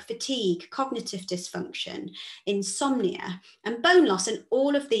things like fatigue, cognitive dysfunction, insomnia, and bone loss. And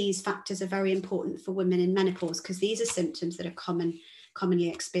all of these factors are very important for women in menopause, because these are symptoms that are commonly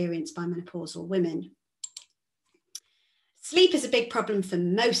experienced by menopausal women. Sleep is a big problem for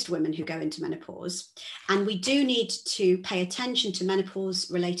most women who go into menopause, and we do need to pay attention to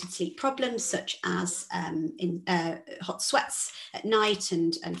menopause-related sleep problems, such as hot sweats at night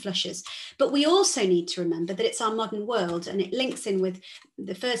and flushes. But we also need to remember that it's our modern world, and it links in with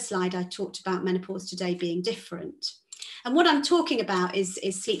the first slide I talked about menopause today being different. And what I'm talking about is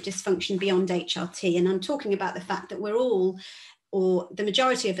sleep dysfunction beyond HRT, and I'm talking about the fact that we're all, or the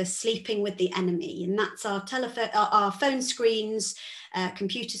majority of us, sleeping with the enemy, and that's our telephone, our phone screens,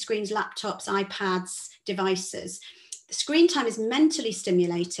 computer screens, laptops, iPads, devices. The screen time is mentally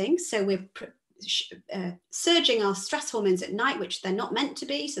stimulating, so we're surging our stress hormones at night, which they're not meant to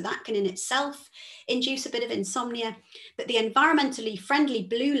be, so that can in itself induce a bit of insomnia. But the environmentally friendly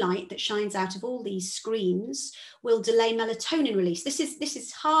blue light that shines out of all these screens will delay melatonin release. This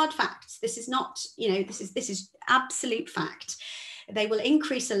is hard facts. This is not, this is absolute fact. They will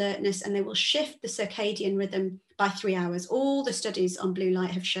increase alertness, and they will shift the circadian rhythm by 3 hours. All the studies on blue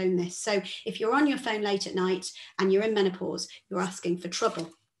light have shown this. So if you're on your phone late at night and you're in menopause, you're asking for trouble.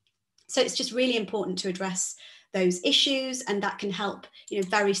 So it's just really important to address those issues, and that can help,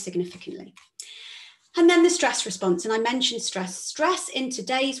 very significantly. And then the stress response, and I mentioned stress. Stress in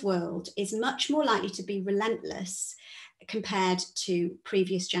today's world is much more likely to be relentless compared to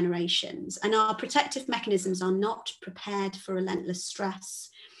previous generations, and our protective mechanisms are not prepared for relentless stress.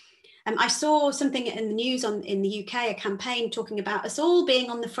 I saw something in the news in the UK, a campaign talking about us all being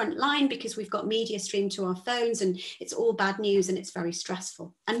on the front line because we've got media streamed to our phones and it's all bad news and it's very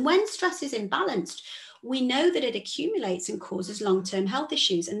stressful. And when stress is imbalanced, we know that it accumulates and causes long-term health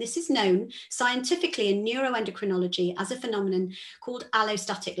issues. And this is known scientifically in neuroendocrinology as a phenomenon called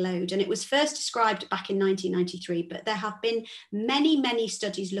allostatic load. And it was first described back in 1993, but there have been many, many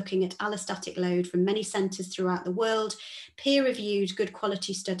studies looking at allostatic load from many centers throughout the world, peer-reviewed, good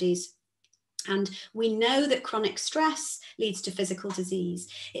quality studies. And we know that chronic stress leads to physical disease.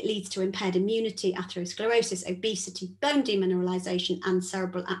 It leads to impaired immunity, atherosclerosis, obesity, bone demineralization, and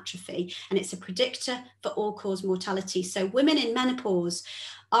cerebral atrophy. And it's a predictor for all-cause mortality. So women in menopause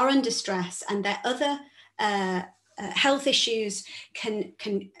are under stress, and their other health issues can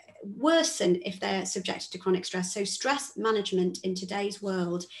worsen if they're subjected to chronic stress. So stress management in today's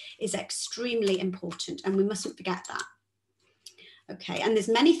world is extremely important, and we mustn't forget that. Okay, and there's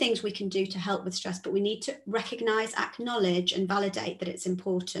many things we can do to help with stress, but we need to recognize, acknowledge, and validate that it's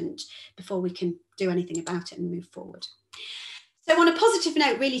important before we can do anything about it and move forward. So on a positive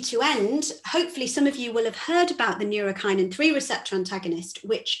note, really to end, hopefully some of you will have heard about the neurokinin 3 receptor antagonist,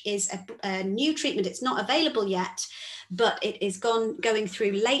 which is a new treatment. It's not available yet, but it is going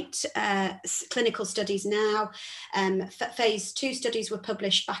through late clinical studies now. Phase 2 studies were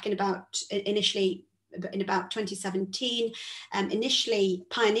published back in about 2017, initially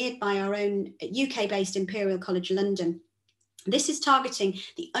pioneered by our own UK-based Imperial College London. This is targeting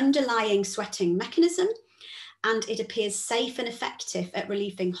the underlying sweating mechanism, and it appears safe and effective at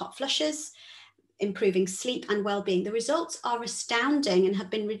relieving hot flushes, improving sleep and well-being. The results are astounding and have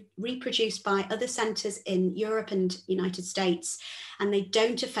been reproduced by other centres in Europe and United States, and they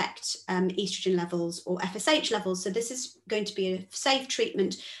don't affect estrogen levels or FSH levels. So this is going to be a safe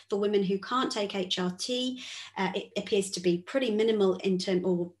treatment for women who can't take HRT. It appears to be pretty minimal in terms,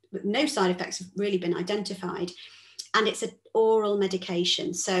 or no side effects have really been identified. And it's an oral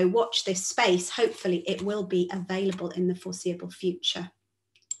medication. So watch this space. Hopefully it will be available in the foreseeable future.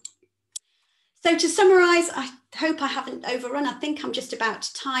 So to summarize, I hope I haven't overrun. I think I'm just about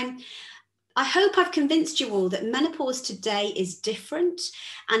time. I hope I've convinced you all that menopause today is different,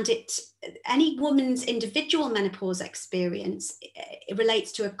 and any woman's individual menopause experience, it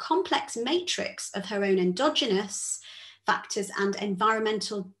relates to a complex matrix of her own endogenous factors and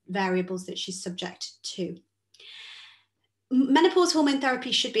environmental variables that she's subject to. Menopause hormone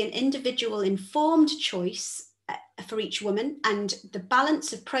therapy should be an individual informed choice for each woman, and the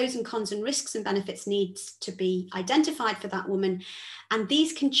balance of pros and cons and risks and benefits needs to be identified for that woman, and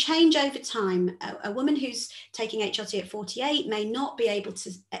these can change over time. A woman who's taking HRT at 48 may not be able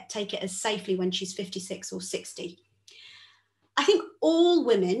to take it as safely when she's 56 or 60. I think all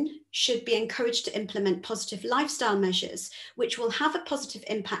women should be encouraged to implement positive lifestyle measures, which will have a positive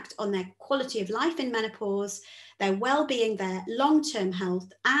impact on their quality of life in menopause, their well-being, their long-term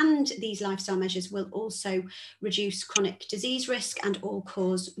health, and these lifestyle measures will also reduce chronic disease risk and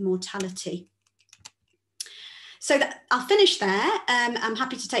all-cause mortality. So I'll finish there. I'm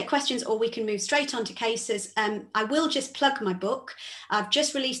happy to take questions, or we can move straight on to cases. I will just plug my book. I've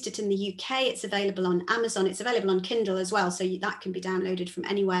just released it in the UK. It's available on Amazon. It's available on Kindle as well, so that can be downloaded from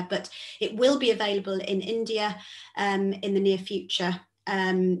anywhere, but it will be available in India in the near future.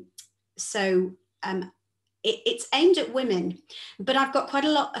 It's aimed at women, but I've got quite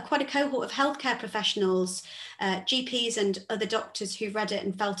a cohort of healthcare professionals, GPs and other doctors who read it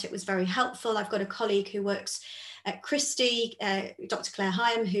and felt it was very helpful. I've got a colleague who works at Christie, Dr. Claire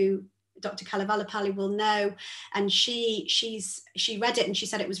Hyam, who Dr. Kalavalapalli will know, and she read it and she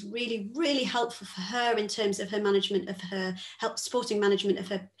said it was really, really helpful for her in terms of her management of her supporting management of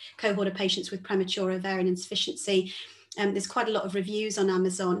her cohort of patients with premature ovarian insufficiency. There's quite a lot of reviews on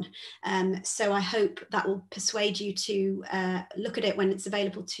Amazon, so I hope that will persuade you to look at it when it's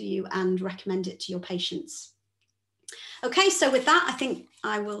available to you and recommend it to your patients. Okay, so with that, I think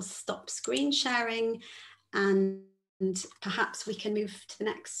I will stop screen sharing and perhaps we can move to the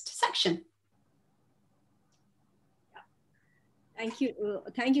next section. Thank you.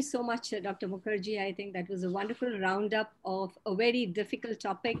 Thank you so much, Dr. Mukherjee. I think that was a wonderful roundup of a very difficult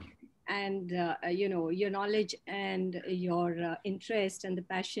topic. And, you know, your knowledge and your interest and the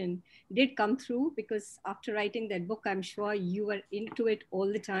passion did come through, because after writing that book, I'm sure you were into it all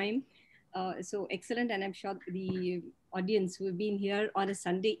the time. So excellent. And I'm sure the audience who have been here on a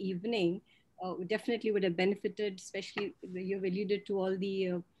Sunday evening definitely would have benefited, especially you've alluded to all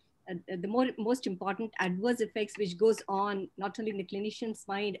the most important adverse effects which goes on not only in the clinician's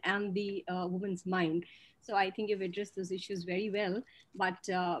mind and the woman's mind. So I think you've addressed those issues very well. But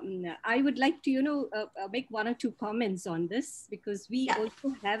I would like to, make one or two comments on this, because we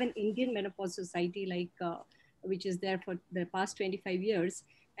also have an Indian Menopause Society, which is there for the past 25 years.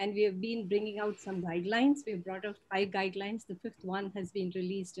 And we have been bringing out some guidelines. We've brought out 5 guidelines. The 5th one has been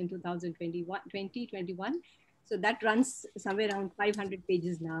released in 2021. So that runs somewhere around 500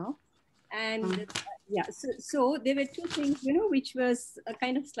 pages now. And yeah, so there were 2 things, which was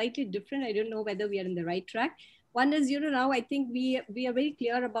kind of slightly different. I don't know whether we are in the right track. One is, now I think we are very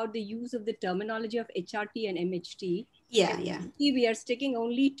clear about the use of the terminology of HRT and MHT. Yeah. We are sticking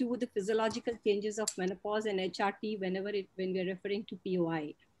only to the physiological changes of menopause, and HRT when we are referring to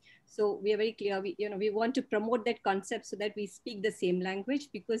POI. So we are very clear. We want to promote that concept so that we speak the same language,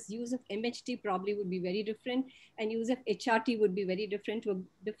 because use of MHT probably would be very different, and use of HRT would be very different to a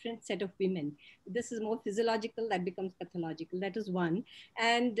different set of women. This is more physiological, that becomes pathological. That is one.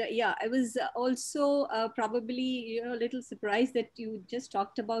 And I was also probably a little surprised that you just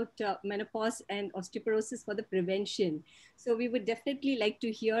talked about menopause and osteoporosis for the prevention. So we would definitely like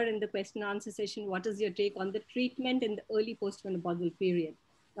to hear in the question and answer session, what is your take on the treatment in the early postmenopausal period?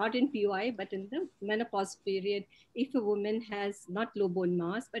 Not in POI, but in the menopause period. If a woman has not low bone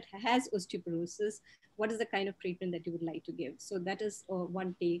mass, but has osteoporosis, what is the kind of treatment that you would like to give? So that is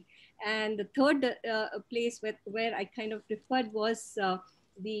one take. And the third place where I kind of referred was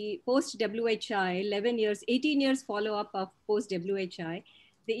the post-WHI, 18 years follow-up of post-WHI.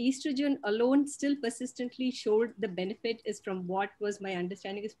 The estrogen alone still persistently showed the benefit, is from what was my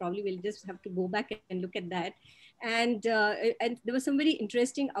understanding. Is probably we'll just have to go back and look at that. And there were some very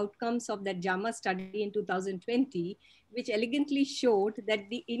interesting outcomes of that JAMA study in 2020, which elegantly showed that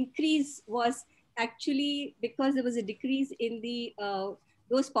the increase was actually because there was a decrease in the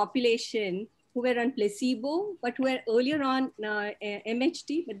those population who were on placebo, but who were earlier on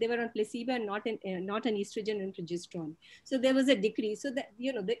MHT, but they were on placebo and not an estrogen and progesterone. So there was a decrease. So that,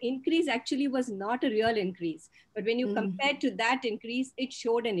 the increase actually was not a real increase, but when you compare to that increase, it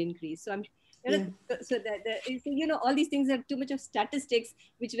showed an increase. So all these things are too much of statistics,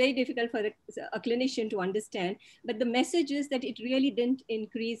 which is very difficult for a clinician to understand. But the message is that it really didn't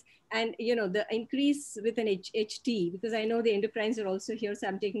increase. And, the increase with an HT, because I know the endocrines are also here. So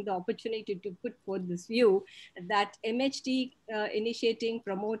I'm taking the opportunity to put forth this view that MHT initiating,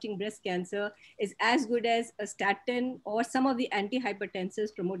 promoting breast cancer is as good as a statin or some of the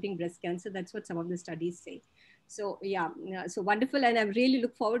antihypertensives promoting breast cancer. That's what some of the studies say. So so wonderful. And I really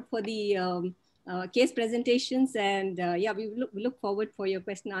look forward for the case presentations. And we look forward for your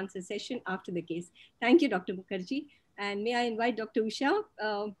question and answer session after the case. Thank you, Dr. Mukherjee. And may I invite Dr. Usha?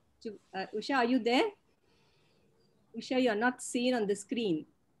 Usha, are you there? Usha, you're not seen on the screen.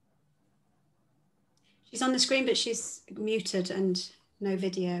 She's on the screen, but she's muted and no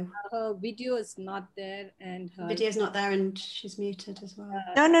video. Her video is not there, and her video is not there, and she's muted as well.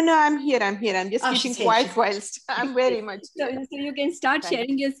 No, I'm here. I'm just keeping quiet whilst I'm very much so you can start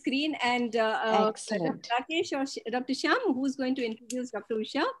sharing your screen, and excellent. Rakesh or Dr. Shyam, who's going to introduce Dr.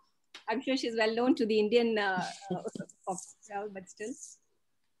 Usha? I'm sure she's well known to the Indian but still,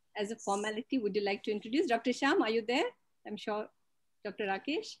 as a formality, would you like to introduce Dr. Shyam? Are you there? I'm sure Dr.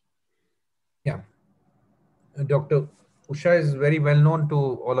 Rakesh. Yeah, Dr. Usha is very well known to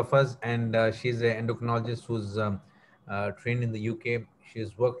all of us, and she's an endocrinologist who's trained in the UK.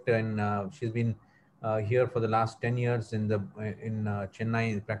 She's worked she's been here for the last 10 years in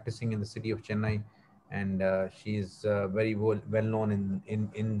Chennai, practicing in the city of Chennai, and she's very well known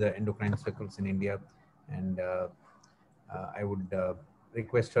in the endocrine circles in India. And I would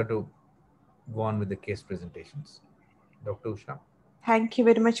request her to go on with the case presentations. Dr. Usha. Thank you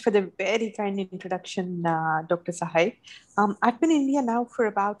very much for the very kind introduction, Dr. Sahai. I've been in India now for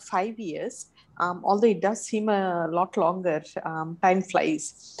about 5 years, although it does seem a lot longer. Time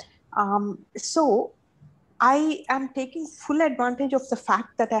flies. So I am taking full advantage of the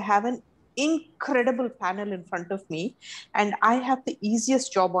fact that I have an incredible panel in front of me, and I have the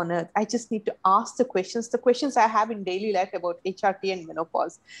easiest job on earth. I just need to ask the questions I have in daily life about HRT and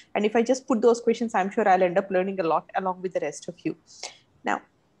menopause. And if I just put those questions, I'm sure I'll end up learning a lot along with the rest of you. Now,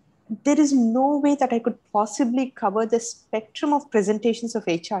 there is no way that I could possibly cover the spectrum of presentations of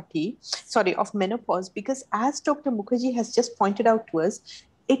of menopause, because as Dr. Mukherjee has just pointed out to us,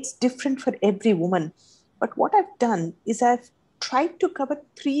 it's different for every woman. But what I've done is I've tried to cover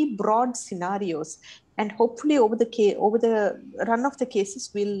 3 broad scenarios, and hopefully over the run of the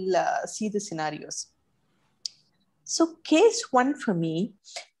cases, we'll see the scenarios. So case 1 for me,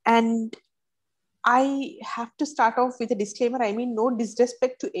 and I have to start off with a disclaimer. I mean, no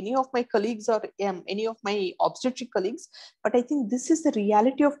disrespect to any of my colleagues or any of my obstetric colleagues, but I think this is the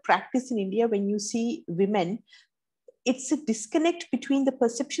reality of practice in India. When you see women, it's a disconnect between the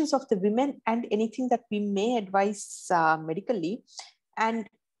perceptions of the women and anything that we may advise medically. And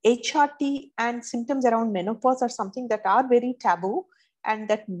HRT and symptoms around menopause are something that are very taboo, and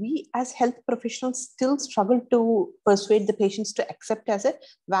that we as health professionals still struggle to persuade the patients to accept as a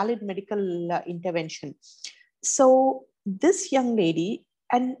valid medical intervention. So this young lady,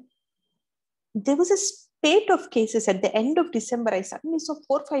 and there was a spate of cases at the end of December. I suddenly saw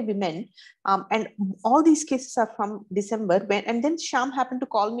 4 or 5 women, and all these cases are from December. And then Sham happened to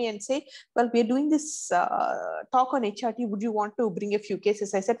call me and say, well, we're doing this talk on HRT. Would you want to bring a few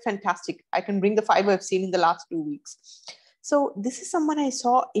cases? I said, fantastic. I can bring the 5 I've seen in the last 2 weeks. So this is someone I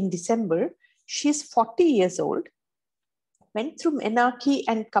saw in December. She's 40 years old, went through menarche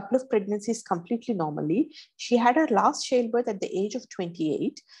and a couple of pregnancies completely normally. She had her last childbirth at the age of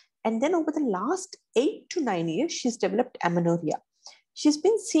 28. And then over the last 8 to 9 years, she's developed amenorrhea. She's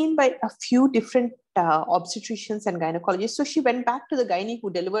been seen by a few different obstetricians and gynecologists. So she went back to the gynae who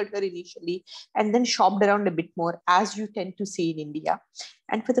delivered her initially and then shopped around a bit more, as you tend to see in India.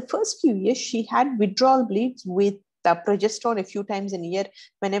 And for the first few years, she had withdrawal bleeds with progesterone a few times in a year.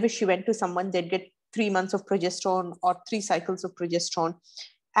 Whenever she went to someone, they'd get 3 months of progesterone or 3 cycles of progesterone.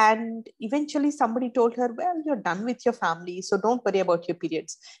 And eventually somebody told her, well, you're done with your family, so don't worry about your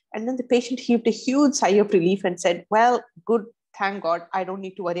periods. And then the patient heaved a huge sigh of relief and said, well, good, thank God, I don't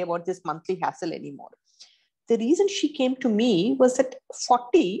need to worry about this monthly hassle anymore. The reason she came to me was that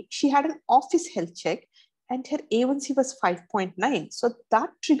 40, she had an office health check and her A1C was 5.9. So that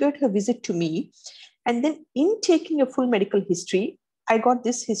triggered her visit to me. And then in taking a full medical history, I got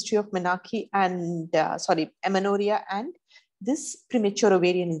this history of menarche and, amenorrhea and this premature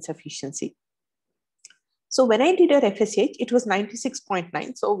ovarian insufficiency. So when I did her FSH, it was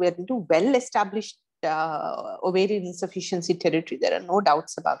 96.9. So we're into well-established ovarian insufficiency territory. There are no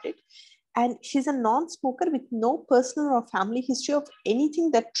doubts about it. And she's a non-smoker with no personal or family history of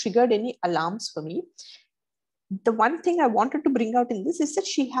anything that triggered any alarms for me. The one thing I wanted to bring out in this is that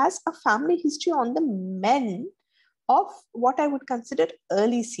she has a family history on the men of what I would consider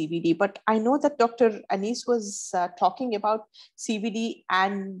early CVD. But I know that Dr. Anis was talking about CVD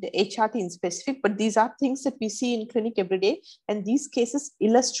and HRT in specific, but these are things that we see in clinic every day. And these cases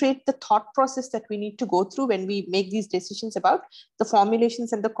illustrate the thought process that we need to go through when we make these decisions about the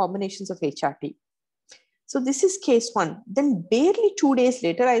formulations and the combinations of HRT. So this is case 1. Then barely 2 days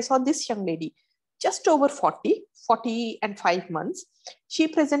later, I saw this young lady, just over 40 and 5 months. She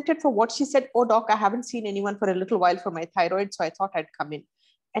presented for what she said, oh doc, I haven't seen anyone for a little while for my thyroid, so I thought I'd come in.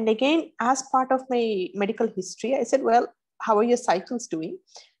 And again, as part of my medical history, I said, well, how are your cycles doing?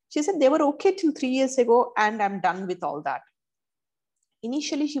 She said they were okay till 3 years ago and I'm done with all that.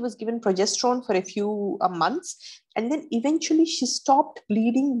 Initially, she was given progesterone for a few months, and then eventually she stopped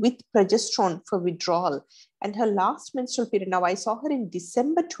bleeding with progesterone for withdrawal. And her last menstrual period, now I saw her in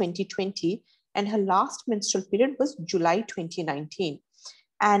December 2020, and her last menstrual period was July 2019.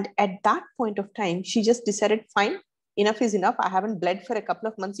 And at that point of time, she just decided, fine, enough is enough. I haven't bled for a couple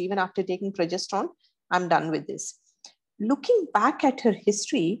of months, even after taking progesterone. I'm done with this. Looking back at her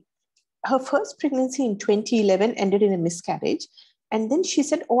history, her first pregnancy in 2011 ended in a miscarriage. And then she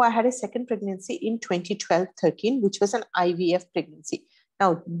said, oh, I had a second pregnancy in 2012-13, which was an IVF pregnancy.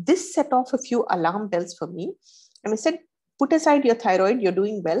 Now, this set off a few alarm bells for me. And I said, put aside your thyroid, you're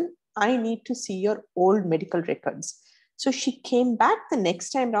doing well. I need to see your old medical records. So she came back the next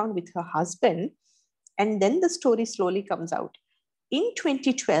time around with her husband. And then the story slowly comes out. In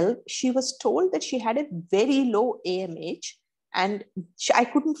 2012, she was told that she had a very low AMH. And I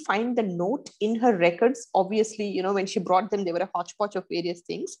couldn't find the note in her records. Obviously, you know, when she brought them, they were a hodgepodge of various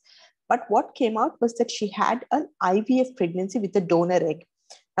things. But what came out was that she had an IVF pregnancy with a donor egg.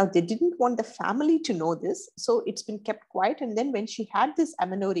 Now, they didn't want the family to know this, so it's been kept quiet. And then when she had this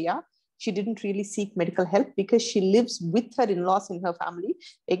amenorrhea, she didn't really seek medical help because she lives with her in-laws in her family.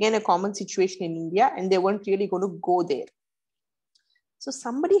 Again, a common situation in India, and they weren't really going to go there. So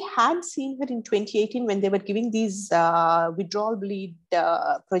somebody had seen her in 2018 when they were giving these withdrawal bleed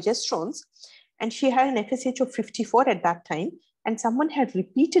progesterones, and she had an FSH of 54 at that time. And someone had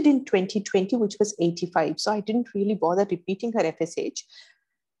repeated in 2020, which was 85. So I didn't really bother repeating her FSH.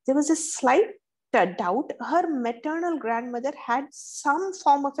 There was a slight doubt. Her maternal grandmother had some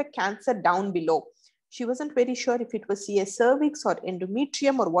form of a cancer down below. She wasn't very sure if it was CS cervix or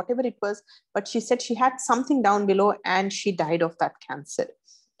endometrium or whatever it was, but she said she had something down below and she died of that cancer.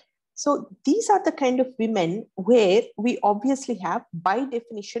 So these are the kind of women where we obviously have, by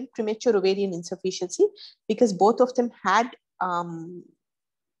definition, premature ovarian insufficiency, because both of them had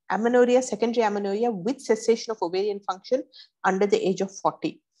amenorrhea, secondary amenorrhea with cessation of ovarian function under the age of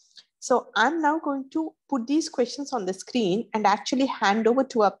 40. So I'm now going to put these questions on the screen and actually hand over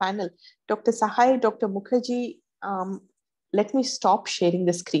to our panel. Dr. Sahai, Dr. Mukherjee, let me stop sharing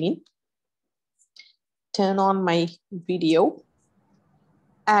the screen, turn on my video.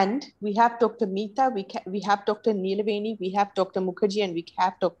 And we have Dr. Meeta, we have Dr. Neelaveni, we have Dr. Mukherjee, and we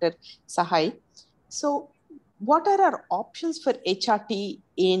have Dr. Sahai. So what are our options for HRT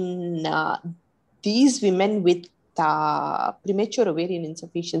in these women with premature ovarian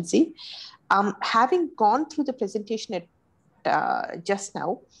insufficiency? Having gone through the presentation at just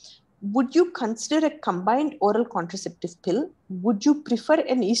now, would you consider a combined oral contraceptive pill? Would you prefer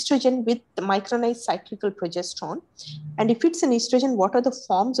an estrogen with micronized cyclical progesterone? And if it's an estrogen, what are the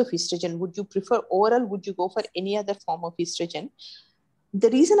forms of estrogen? Would you prefer oral? Would you go for any other form of estrogen?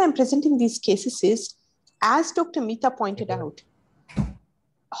 The reason I'm presenting these cases is, as Dr. Meeta pointed out,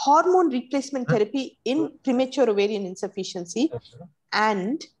 hormone replacement therapy in premature ovarian insufficiency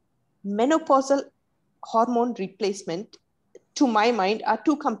and menopausal hormone replacement, to my mind, are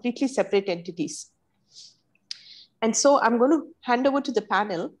two completely separate entities. And so I'm going to hand over to the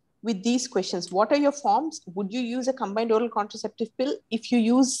panel with these questions. What are your forms? Would you use a combined oral contraceptive pill? If you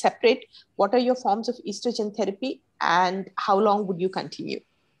use separate, what are your forms of estrogen therapy, and how long would you continue?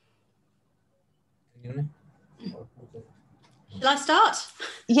 Shall I start?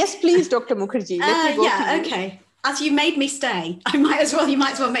 Yes, please, Dr. Mukherjee. Let me go to you. Okay. As you made me stay, you might as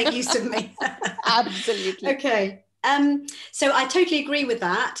well make use of me. Absolutely. Okay. So I totally agree with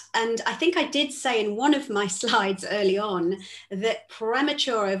that. And I think I did say in one of my slides early on that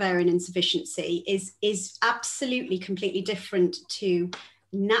premature ovarian insufficiency is absolutely completely different to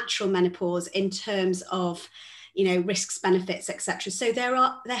natural menopause in terms of, you know, risks, benefits, etc. So there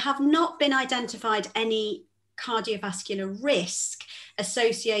have not been identified any cardiovascular risk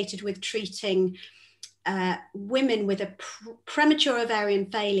associated with treating women with a premature ovarian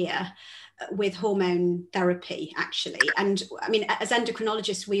failure with hormone therapy, actually. And I mean, as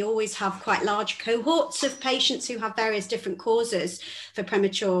endocrinologists, we always have quite large cohorts of patients who have various different causes for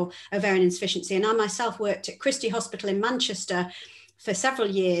premature ovarian insufficiency. And I myself worked at Christie Hospital in Manchester for several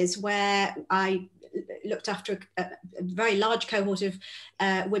years, where I looked after a very large cohort of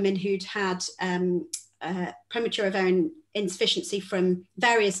women who'd had premature ovarian insufficiency from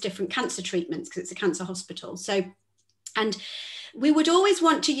various different cancer treatments, because it's a cancer hospital. So, and we would always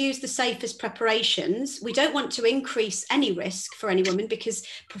want to use the safest preparations. We don't want to increase any risk for any woman, because,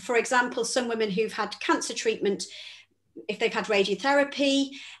 for example, some women who've had cancer treatment, if they've had radiotherapy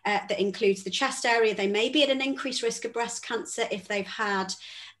that includes the chest area, they may be at an increased risk of breast cancer. If they've had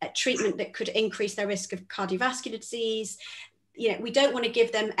treatment that could increase their risk of cardiovascular disease, you know, we don't want to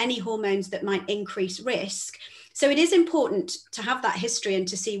give them any hormones that might increase risk. So it is important to have that history and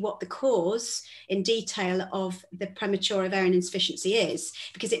to see what the cause in detail of the premature ovarian insufficiency is,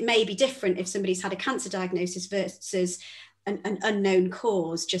 because it may be different if somebody's had a cancer diagnosis versus an unknown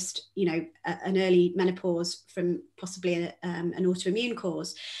cause, just, you know, an early menopause from possibly an autoimmune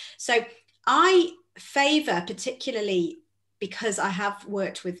cause. So I favour, particularly because I have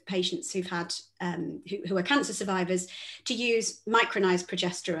worked with patients who've had, who are cancer survivors, to use micronized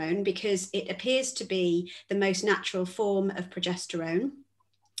progesterone, because it appears to be the most natural form of progesterone.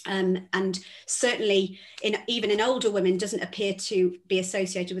 And certainly even in older women doesn't appear to be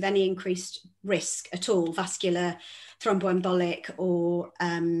associated with any increased risk at all, vascular, thromboembolic, or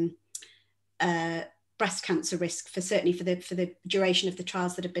breast cancer risk, certainly for the duration of the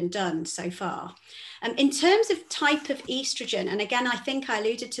trials that have been done so far. In terms of type of estrogen, and again, I think I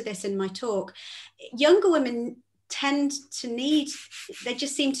alluded to this in my talk, younger women tend to need, they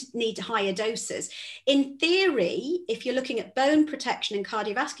just seem to need higher doses. In theory, if you're looking at bone protection and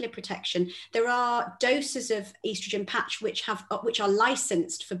cardiovascular protection, there are doses of estrogen patch which are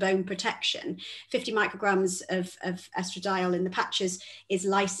licensed for bone protection. 50 micrograms of estradiol in the patches is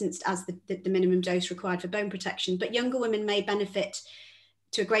licensed as the minimum dose required for bone protection, but younger women may benefit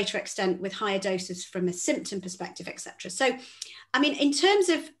to a greater extent with higher doses from a symptom perspective, etc. So, I mean, in terms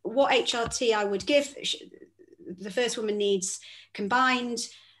of what HRT I would give, the first woman needs combined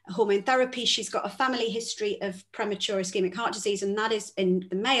hormone therapy. She's got a family history of premature ischemic heart disease, and that is in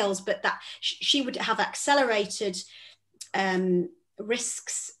the males, but that she would have accelerated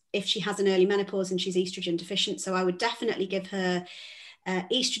risks if she has an early menopause and she's estrogen deficient. So I would definitely give her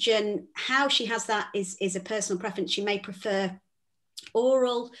estrogen. How she has that is a personal preference. She may prefer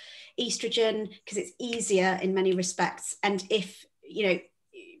oral estrogen because it's easier in many respects. And if, you know,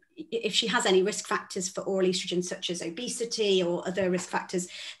 if she has any risk factors for oral estrogen, such as obesity or other risk factors,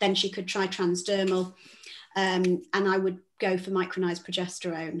 then she could try transdermal. And I would go for micronized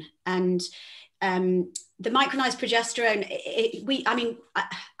progesterone. And the micronized progesterone,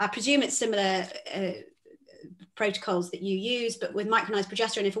 I presume it's similar protocols that you use, but with micronized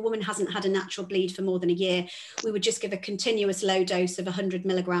progesterone, if a woman hasn't had a natural bleed for more than a year, we would just give a continuous low dose of 100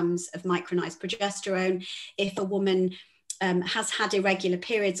 milligrams of micronized progesterone. If a woman has had irregular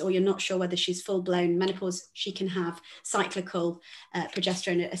periods, or you're not sure whether she's full-blown menopause, she can have cyclical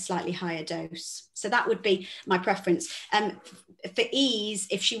progesterone at a slightly higher dose. So that would be my preference. For ease,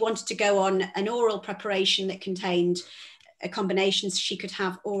 if she wanted to go on an oral preparation that contained combinations, she could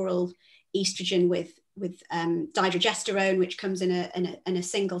have oral estrogen with dydrogesterone, which comes in a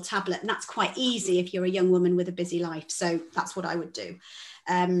single tablet, and that's quite easy if you're a young woman with a busy life. So that's what I would do.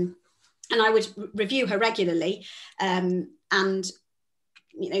 And I would review her regularly, and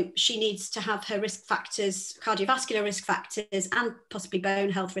she needs to have her risk factors, cardiovascular risk factors, and possibly bone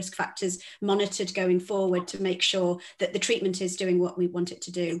health risk factors monitored going forward to make sure that the treatment is doing what we want it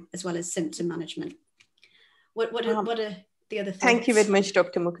to do, as well as symptom management. What are the other thoughts? Thank you very much,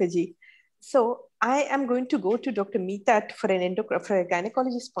 Dr. Mukherjee. So I am going to go to Dr. Meeta for a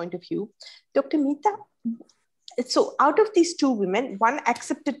gynecologist point of view. Dr. Meeta, so out of these two women, one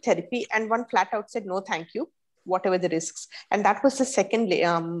accepted therapy and one flat out said, no, thank you, whatever the risks. And that was the second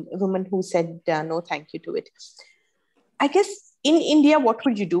woman who said no, thank you to it. I guess in India, what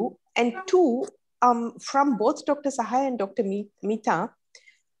would you do? And two, from both Dr. Sahai and Dr. Meeta,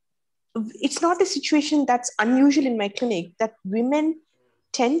 it's not a situation that's unusual in my clinic that women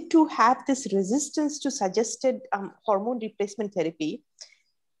tend to have this resistance to suggested hormone replacement therapy.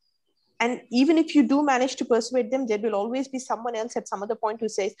 And even if you do manage to persuade them, there will always be someone else at some other point who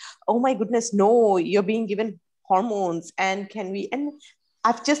says, oh my goodness, no, you're being given hormones. And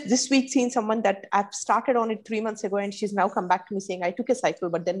I've just this week seen someone that I've started on it 3 months ago, and she's now come back to me saying, I took a cycle,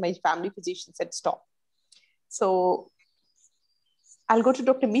 but then my family physician said, stop. So I'll go to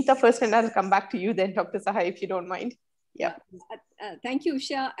Dr. Meeta first, and I'll come back to you then, Dr. Sahai, if you don't mind. Yeah. Thank you,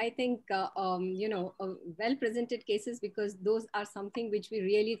 Usha. I think, well-presented cases, because those are something which we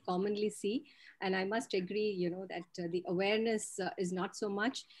really commonly see. And I must agree, that the awareness is not so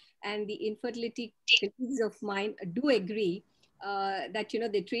much. And the infertility colleagues of mine do agree that,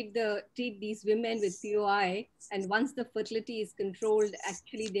 they treat these women with POI. And once the fertility is controlled,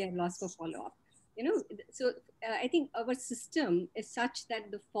 actually they are lost for follow-up. So I think our system is such that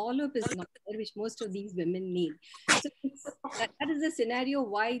the follow-up is not there, which most of these women need. So that is the scenario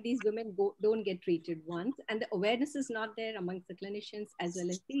why these women don't get treated once, and the awareness is not there amongst the clinicians as well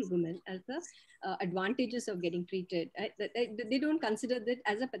as the women as the advantages of getting treated. They don't consider that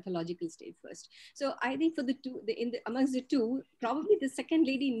as a pathological state first. So I think for amongst the two, probably the second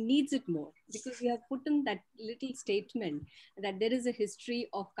lady needs it more, because we have put in that little statement that there is a history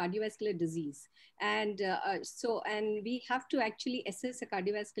of cardiovascular disease. And and we have to actually assess a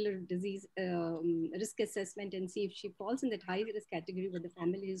cardiovascular disease risk assessment and see if she falls in that high risk category with the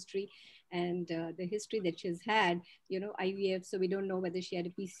family history and the history that she's had, IVF. So we don't know whether she had a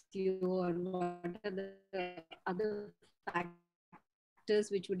PCO or what are the other factors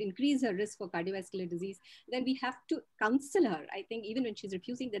which would increase her risk for cardiovascular disease. Then we have to counsel her. I think even when she's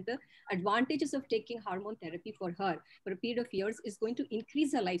refusing, that the advantages of taking hormone therapy for her for a period of years is going to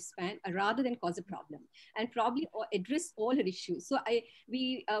increase her lifespan rather than cause a problem, and probably address all her issues. So I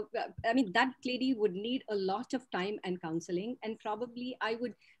mean, that lady would need a lot of time and counseling, and probably I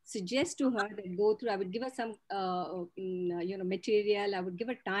would suggest to her that go through, I would give her some, material, I would give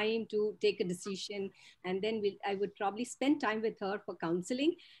her time to take a decision, and then I would probably spend time with her for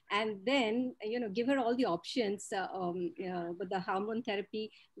counseling, and then, give her all the options with the hormone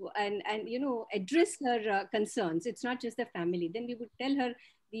therapy, and address her concerns. It's not just the family. Then we would tell her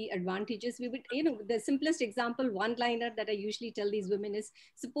the advantages. We would, the simplest example, one-liner that I usually tell these women is,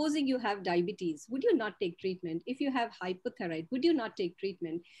 supposing you have diabetes, would you not take treatment? If you have hypothyroid, would you not take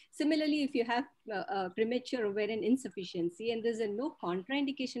treatment? Similarly, if you have premature ovarian insufficiency and there's no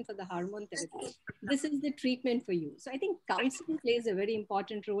contraindication for the hormone therapy, this is the treatment for you. So I think counseling plays a very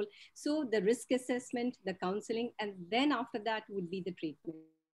important role. So the risk assessment, the counseling, and then after that would be the treatment.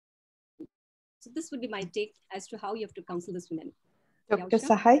 So this would be my take as to how you have to counsel this woman. Dr.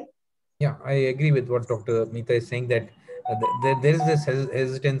 Sahai? Yeah, I agree with what Dr. Meeta is saying, that there is this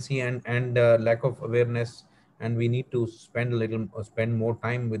hesitancy and lack of awareness, and we need to spend more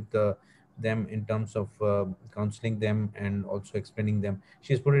time with them in terms of counseling them and also explaining them.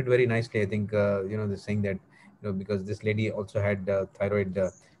 She's put it very nicely. I think they're saying that because this lady also had thyroid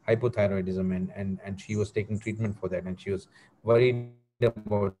hypothyroidism, and she was taking treatment for that, and she was worried about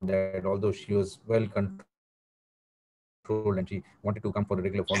about that, although she was well controlled and she wanted to come for a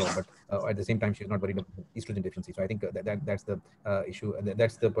regular follow-up, but at the same time, she was not worried about estrogen deficiency. So I think that's the issue.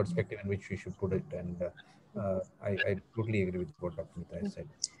 That's the perspective in which we should put it. And I totally agree with what Dr. Nita has said.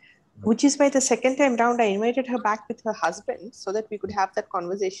 Which is why the second time round, I invited her back with her husband so that we could have that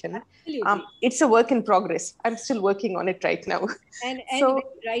conversation. It's a work in progress. I'm still working on it right now. And so,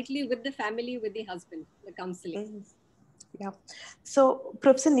 rightly with the family, with the husband, the counseling. Yeah. So,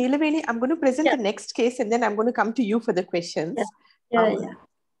 Professor Neelaveni, I'm going to present the next case and then I'm going to come to you for the questions.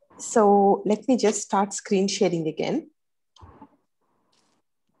 So, let me just start screen sharing again.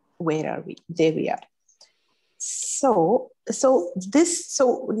 Where are we? There we are. So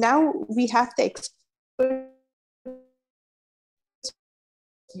now we have the expert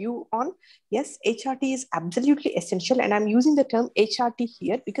view on, yes, HRT is absolutely essential. And I'm using the term HRT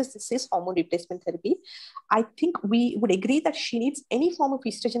here because this is hormone replacement therapy. I think we would agree that she needs any form of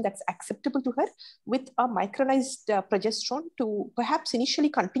estrogen that's acceptable to her with a micronized progesterone to perhaps initially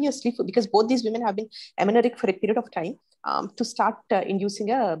continuously, because both these women have been amenorrheic for a period of time, to start inducing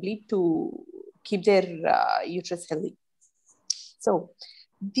a bleed to keep their uterus healthy. So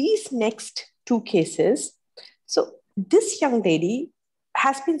these next two cases, so this young lady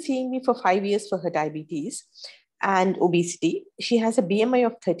has been seeing me for 5 years for her diabetes and obesity. She has a BMI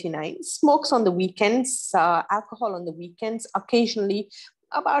of 39, smokes on the weekends, alcohol on the weekends, occasionally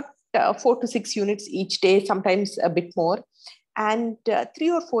about 4 to 6 units each day, sometimes a bit more. And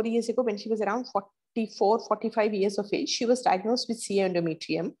 3 or 4 years ago, when she was around 44, 45 years of age, she was diagnosed with CA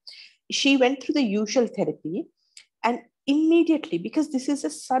endometrium. She went through the usual therapy and immediately, because this is a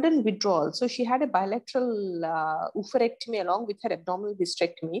sudden withdrawal, so she had a bilateral oophorectomy along with her abdominal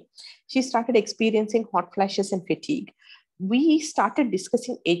hysterectomy. She started experiencing hot flashes and fatigue. We started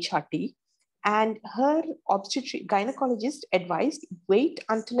discussing HRT, and her obstetric gynecologist advised, wait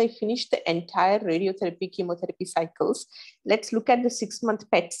until I finish the entire radiotherapy, chemotherapy cycles. Let's look at the 6-month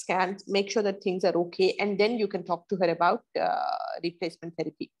PET scans, make sure that things are okay, and then you can talk to her about replacement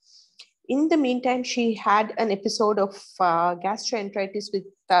therapy. In the meantime, she had an episode of gastroenteritis with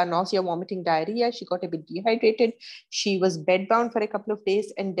nausea, vomiting, diarrhea. She got a bit dehydrated. She was bedbound for a couple of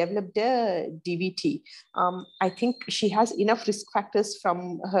days and developed a DVT. I think she has enough risk factors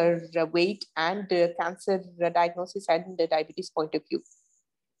from her weight and cancer diagnosis and the diabetes point of view.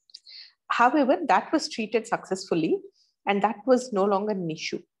 However, that was treated successfully and that was no longer an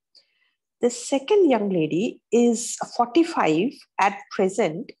issue. The second young lady is 45 at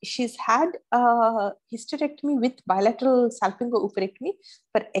present. She's had a hysterectomy with bilateral salpingo-oophorectomy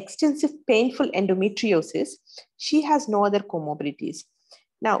for extensive painful endometriosis. She has no other comorbidities.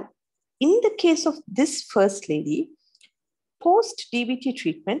 Now, in the case of this first lady, post-DVT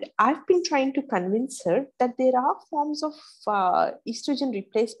treatment, I've been trying to convince her that there are forms of estrogen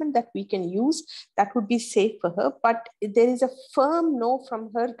replacement that we can use that would be safe for her, but there is a firm no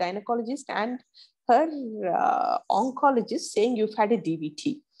from her gynecologist and her oncologist saying you've had a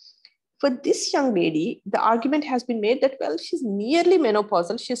DVT. For this young lady, the argument has been made that, well, she's nearly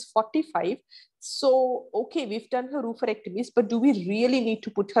menopausal, she's 45, so okay, we've done her oophorectomies, but do we really need to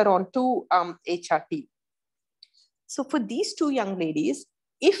put her onto HRT? So for these two young ladies,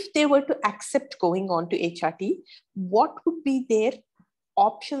 if they were to accept going on to HRT, what would be their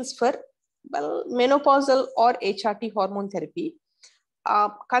options for, well, menopausal or HRT hormone therapy?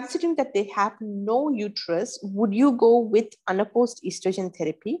 Considering that they have no uterus, would you go with unopposed estrogen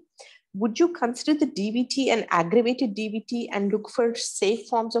therapy? Would you consider the DVT and aggravated DVT and look for safe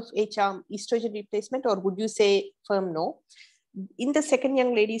forms of estrogen replacement, or would you say firm no? In the second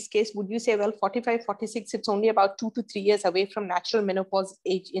young lady's case, would you say, well, 45, 46, it's only about 2 to 3 years away from natural menopause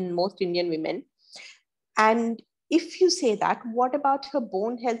age in most Indian women? And if you say that, what about her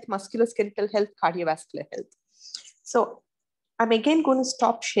bone health, musculoskeletal health, cardiovascular health? So I'm again going to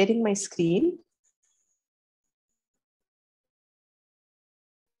stop sharing my screen.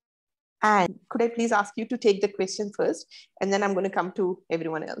 And could I please ask you to take the question first, and then I'm going to come to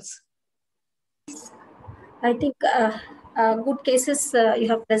everyone else. I think good cases you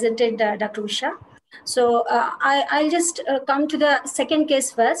have presented, Dr. Usha. So I'll just come to the second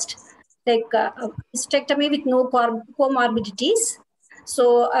case first, like hysterectomy with no comorbidities.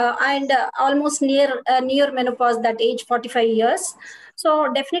 So and almost near menopause, that age 45 years. So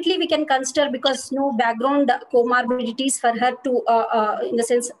definitely we can consider, because no background comorbidities for her to, in the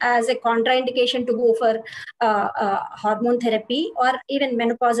sense as a contraindication to go for hormone therapy or even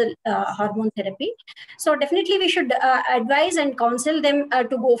menopausal hormone therapy. So definitely we should advise and counsel them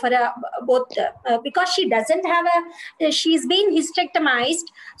to go for both, because she doesn't have she's been hysterectomized,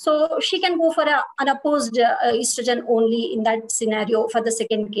 so she can go for a unopposed estrogen only in that scenario for the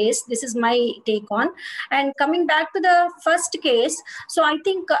second case. This is my take on. And coming back to the first case, so I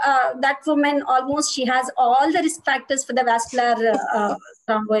think that woman, almost she has all the risk factors for the vascular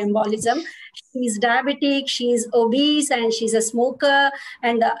thromboembolism. She is diabetic, she is obese, and she's a smoker,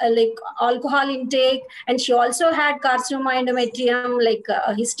 and like alcohol intake, and she also had carcinoma endometrium, like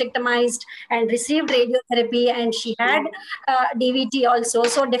hysterectomized and received radiotherapy, and she had DVT also.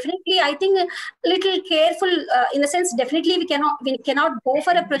 So definitely, I think a little careful in the sense. Definitely, we cannot go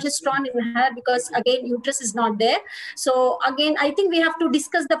for a progesterone in her, because again uterus is not there. So again, I think we have to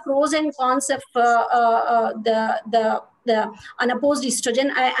discuss the pros and cons of the unopposed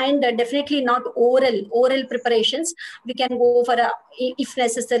estrogen, and definitely not oral preparations. We can go for if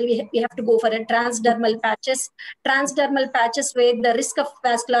necessary, we have to go for a transdermal patches where the risk of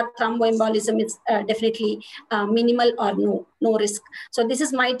vascular thromboembolism is definitely minimal or no risk. So this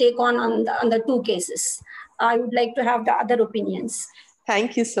is my take on the two cases. I would like to have the other opinions.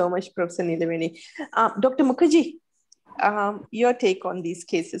 Thank you so much, Professor Nilaveni. Dr. Mukherjee, your take on these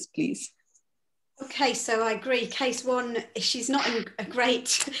cases, please. Okay, so I agree. Case one, she's not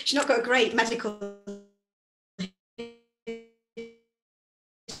she's not got a great medical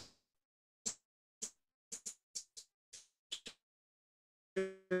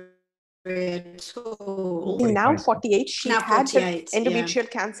at all. Now 48, she now had 48, endometrial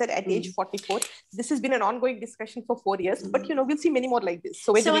cancer at age 44. This has been an ongoing discussion for 4 years, but we'll see many more like this.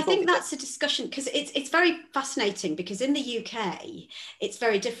 So I think that's a discussion, because it's very fascinating, because in the UK it's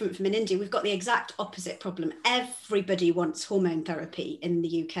very different from in India. We've got the exact opposite problem. Everybody wants hormone therapy in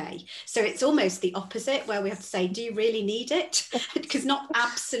the UK, so it's almost the opposite, where we have to say, do you really need it? Because not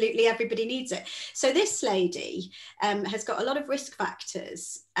absolutely everybody needs it. So this lady has got a lot of risk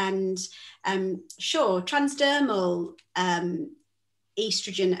factors, and sure, transdermal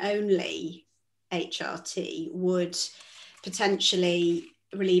estrogen only HRT would potentially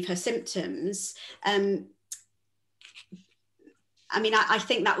relieve her symptoms. I mean, I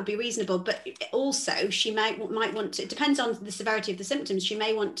think that would be reasonable, but also she might want to, it depends on the severity of the symptoms, she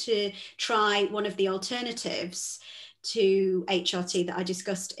may want to try one of the alternatives to HRT that I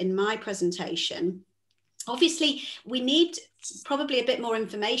discussed in my presentation. Obviously, we need probably a bit more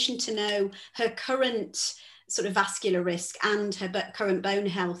information to know her current sort of vascular risk and her current bone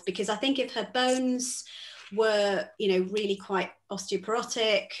health, because I think if her bones were, really quite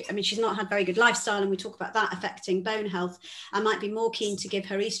osteoporotic, I mean, she's not had very good lifestyle, and we talk about that affecting bone health, I might be more keen to give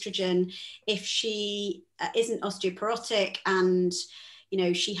her estrogen if she isn't osteoporotic and,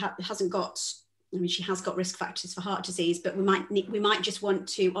 she hasn't got, I mean, she has got risk factors for heart disease, but we might just want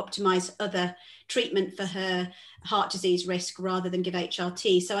to optimize other treatment for her heart disease risk rather than give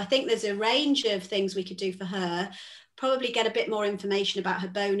HRT. So I think there's a range of things we could do for her. Probably get a bit more information about her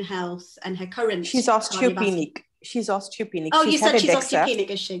bone health and her current. She's osteopenic. She's osteopenic. Oh, you said she's osteopenic,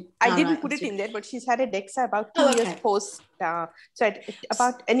 is she? I didn't put it in there, but she's had a DEXA about 2 years post. So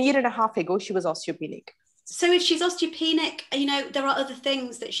about a year and a half ago, she was osteopenic. So if she's osteopenic, there are other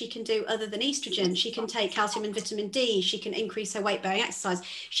things that she can do other than estrogen. She can take calcium and vitamin D. She can increase her weight-bearing exercise.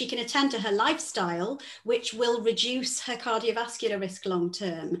 She can attend to her lifestyle, which will reduce her cardiovascular risk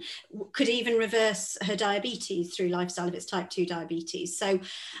long-term. Could even reverse her diabetes through lifestyle if it's type 2 diabetes. So,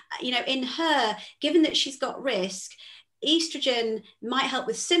 in her, given that she's got risk, estrogen might help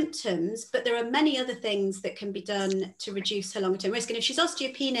with symptoms, but there are many other things that can be done to reduce her long-term risk. And if she's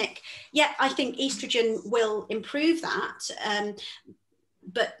osteopenic, I think estrogen will improve that.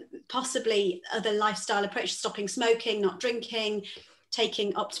 But possibly other lifestyle approaches, stopping smoking, not drinking,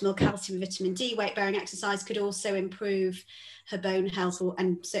 taking optimal calcium, vitamin D, weight-bearing exercise could also improve her bone health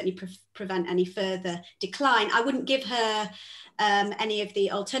and certainly prevent any further decline. I wouldn't give her any of the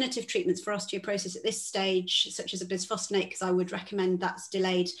alternative treatments for osteoporosis at this stage, such as a bisphosphonate, because I would recommend that's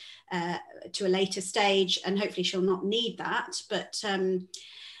delayed to a later stage, and hopefully she'll not need that. But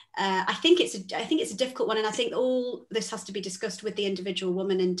I think it's a difficult one, and I think all this has to be discussed with the individual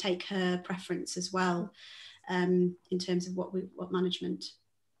woman and take her preference as well in terms of what management.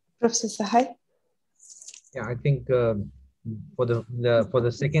 Professor Sahai? Yeah, I think for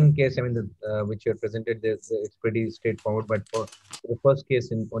the second case, I mean, which you presented, it's pretty straightforward. But for the first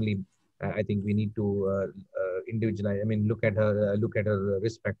case, I think we need to individualize. I mean, look at her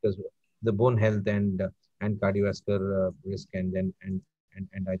risk factors, the bone health, and and cardiovascular risk, and then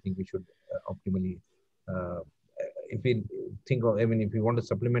and I think we should optimally, if we think of, I mean, if we want to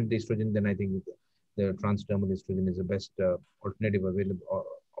supplement the estrogen, then I think the transdermal estrogen is the best alternative available,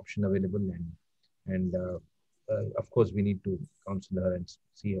 option available, and of course we need to counsel her and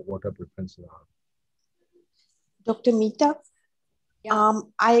see what her preferences are. Dr. Meeta, Yeah.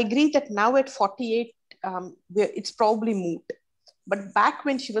 I agree that now at 48, it's probably moot. But back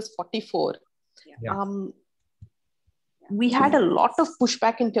when she was 44, Yeah. We had a lot of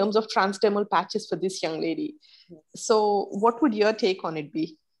pushback in terms of transdermal patches for this young lady. So what would your take on it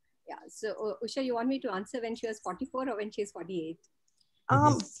be? Yeah. So Usha, you want me to answer when she was 44 or when she is 48?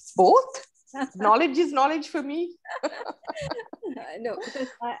 Both. Knowledge is knowledge for me. No, because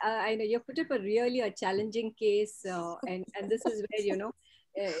I know you put up a really challenging case, and this is where, you know,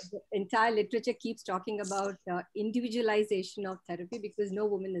 the entire literature keeps talking about individualization of therapy, because no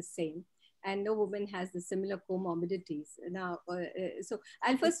woman is same and no woman has the similar comorbidities. Now, so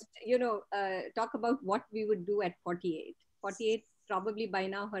I'll first, you know, talk about what we would do at 48. 48, probably by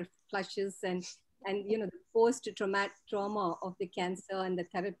now her flushes and you know, the post-traumatic trauma of the cancer and the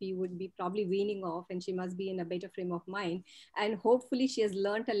therapy would be probably weaning off, and she must be in a better frame of mind. And hopefully she has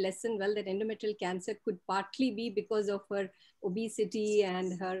learned a lesson well, that endometrial cancer could partly be because of her obesity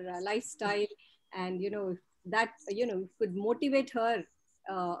and her lifestyle. And, you know, that, you know, could motivate her.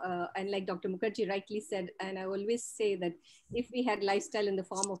 And like Dr. Mukherjee rightly said, and I always say that if we had lifestyle in the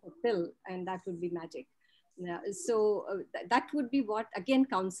form of a pill, and that would be magic. So that would be what, again,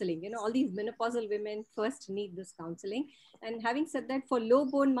 counseling, you know, all these menopausal women first need this counseling. And having said that, for low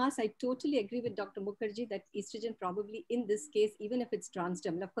bone mass, I totally agree with Dr. Mukherjee that estrogen probably in this case, even if it's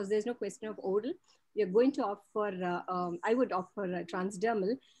transdermal, of course, there's no question of oral, we are going to opt for, I would opt for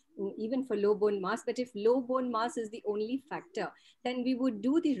transdermal, even for low bone mass. But if low bone mass is the only factor, then we would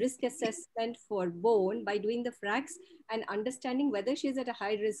do the risk assessment for bone by doing the FRAX and understanding whether she's at a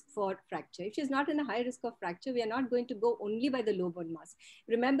high risk for fracture. If she's not in a high risk of fracture, we are not going to go only by the low bone mass.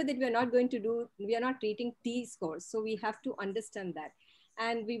 Remember that we are not treating T scores. So we have to understand that.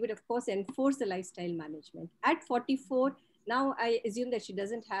 And we would, of course, enforce the lifestyle management. At 44, now I assume that she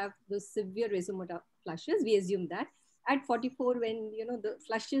doesn't have those severe vasomotor flushes. We assume that. At 44, when, you know, the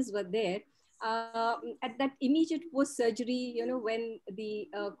flushes were there, at that immediate post-surgery, you know, when the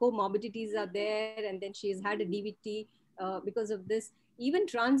comorbidities are there, and then she has had a DVT because of this, even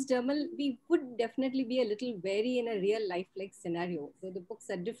transdermal, we would definitely be a little wary in a real life like scenario. So the books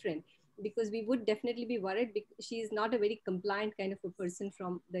are different, because we would definitely be worried, because she is not a very compliant kind of a person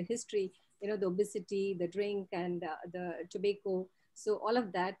from the history, you know, the obesity, the drink, and the tobacco. So all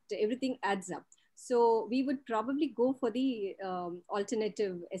of that, everything adds up. So we would probably go for the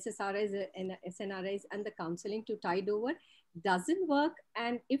alternative SSRIs and SNRIs and the counseling to tide over. Doesn't work,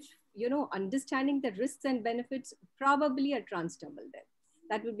 and if, you know, understanding the risks and benefits, probably a transdermal then.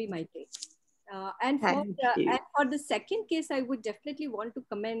 That would be my take. And for the second case, I would definitely want to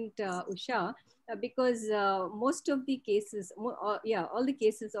commend Usha, because most of the cases, all the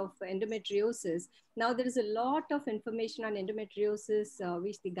cases of endometriosis, now there is a lot of information on endometriosis,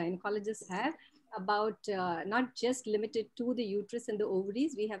 which the gynecologists have, about not just limited to the uterus and the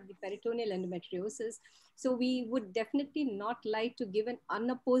ovaries. We have the peritoneal endometriosis. So we would definitely not like to give an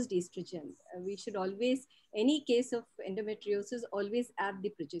unopposed estrogen. We should always, any case of endometriosis, always add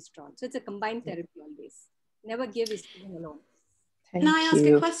the progesterone. So it's a combined therapy always. Never give estrogen alone. Can I ask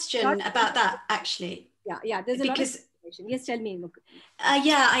a question about that, actually? Yeah, there's a lot of information. Yes, tell me.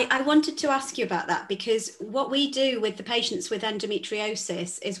 I wanted to ask you about that, because what we do with the patients with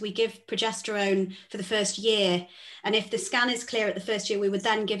endometriosis is we give progesterone for the first year. And if the scan is clear at the first year, we would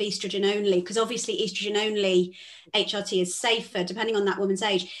then give estrogen only, because obviously estrogen only HRT is safer depending on that woman's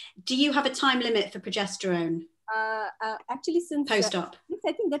age. Do you have a time limit for progesterone? Actually, since post-op,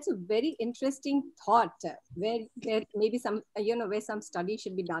 I think that's a very interesting thought, where maybe some, you know, where some study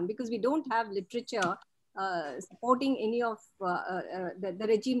should be done, because we don't have literature supporting any of the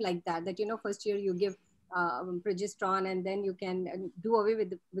regime like that, you know, first year you give progesterone, and then you can do away with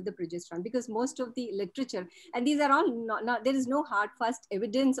the progesterone, because most of the literature, and these are all not, there is no hard fast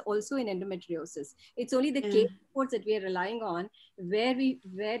evidence also in endometriosis. It's only the case reports that we are relying on, where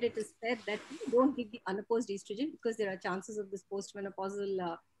it is said that we don't give the unopposed estrogen, because there are chances of this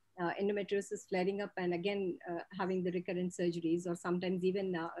postmenopausal endometriosis flaring up, and again having the recurrent surgeries, or sometimes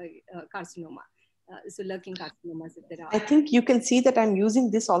even carcinoma. So lurking carcinomas, if there are. I think you can see that I'm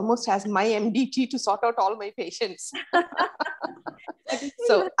using this almost as my MDT to sort out all my patients.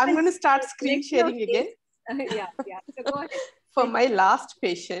 So I'm going to start screen sharing again. Yeah. So go ahead. For my last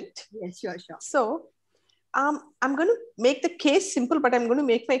patient. Yes, sure. So I'm going to make the case simple, but I'm going to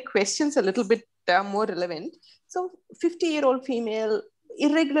make my questions a little bit more relevant. So 50-year-old female,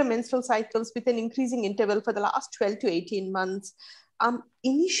 irregular menstrual cycles with an increasing interval for the last 12 to 18 months.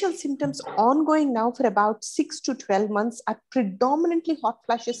 Initial symptoms ongoing now for about 6 to 12 months are predominantly hot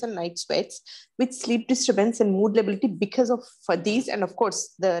flashes and night sweats with sleep disturbance and mood lability because of these, and of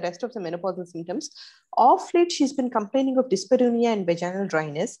course the rest of the menopausal symptoms. Of late, she's been complaining of dyspareunia and vaginal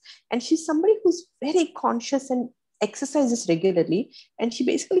dryness, and she's somebody who's very conscious and exercises regularly. And she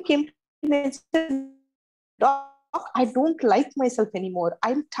basically came to me and said, Doc, I don't like myself anymore.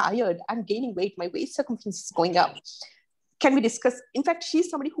 I'm tired. I'm gaining weight. My waist circumference is going up. Can we discuss? In fact, she's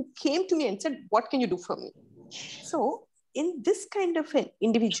somebody who came to me and said, what can you do for me? So in this kind of an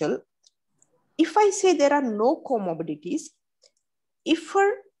individual, if I say there are no comorbidities, if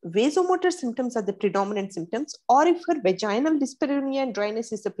her vasomotor symptoms are the predominant symptoms, or if her vaginal dyspareunia and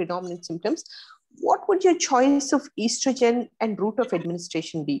dryness is the predominant symptoms, what would your choice of estrogen and route of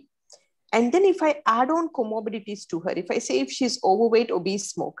administration be? And then if I add on comorbidities to her, if I say if she's overweight,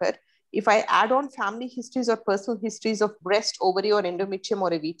 obese, smoker, if I add on family histories or personal histories of breast, ovary, or endometrium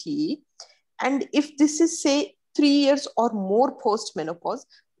or a VTE, and if this is, say, 3 years or more post-menopause,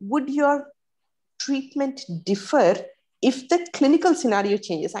 would your treatment differ if the clinical scenario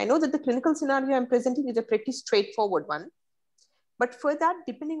changes? I know that the clinical scenario I'm presenting is a pretty straightforward one, but for that,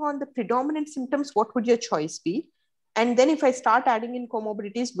 depending on the predominant symptoms, what would your choice be? And then if I start adding in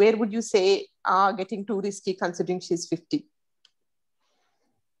comorbidities, where would you say, getting too risky considering she's 50?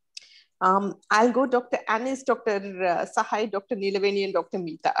 I'll go Dr. Anis, Dr. Sahai, Dr. Nilaveni, and Dr.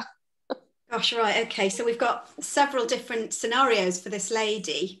 Meeta. Gosh, right. Okay. So we've got several different scenarios for this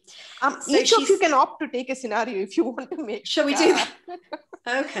lady. So each of you can opt to take a scenario if you want to make. Shall we do that?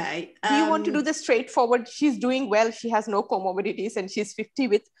 Okay. Do you want to do the straightforward? She's doing well. She has no comorbidities and she's 50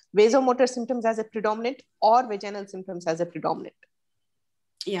 with vasomotor symptoms as a predominant or vaginal symptoms as a predominant.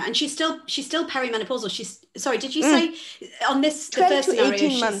 Yeah, and she's still perimenopausal. She's, sorry, did you say on this 12 the first to scenario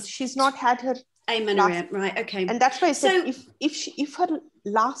 18 months she's not had her amenorrhea, right? Okay. And that's why I said, if her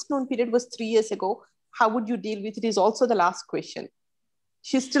last known period was 3 years ago, how would you deal with it is also the last question.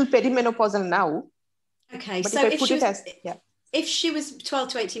 She's still perimenopausal now. Okay, but so if she was 12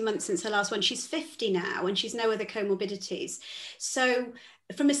 to 18 months since her last one, she's 50 now and she's no other comorbidities. So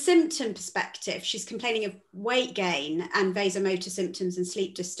from a symptom perspective, she's complaining of weight gain and vasomotor symptoms and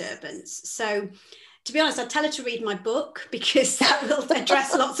sleep disturbance. So to be honest, I'd tell her to read my book because that will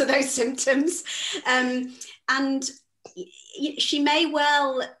address lots of those symptoms. And she may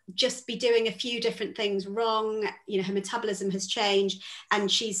well just be doing a few different things wrong. You know, her metabolism has changed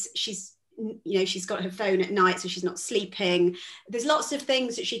and she's got her phone at night, so she's not sleeping. There's lots of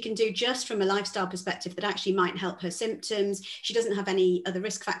things that she can do just from a lifestyle perspective that actually might help her symptoms. She doesn't have any other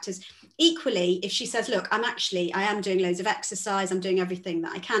risk factors. Equally, if she says, look, I am doing loads of exercise, I'm doing everything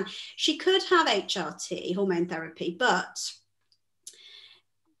that I can, she could have HRT, hormone therapy, but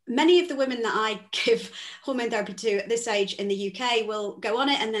many of the women that I give hormone therapy to at this age in the UK will go on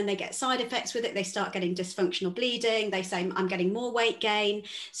it and then they get side effects with it. They start getting dysfunctional bleeding. They say, I'm getting more weight gain.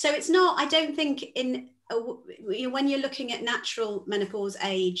 So it's not, I don't think when you're looking at natural menopause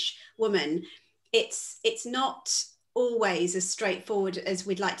age woman, it's not always as straightforward as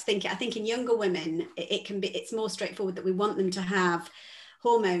we'd like to think it. I think in younger women, it's more straightforward that we want them to have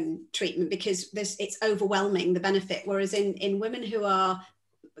hormone treatment because it's overwhelming the benefit. Whereas in women who are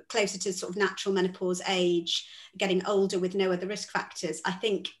closer to sort of natural menopause age, getting older with no other risk factors, I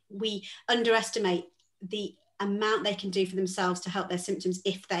think we underestimate the amount they can do for themselves to help their symptoms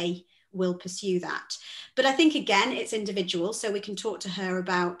if they will pursue that. But I think, again, it's individual. So we can talk to her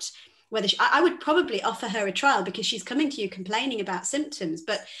about whether I would probably offer her a trial because she's coming to you complaining about symptoms,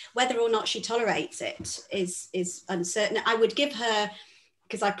 but whether or not she tolerates it is uncertain. I would give her,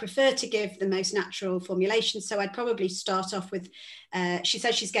 because I prefer to give the most natural formulation. So I'd probably start off with, she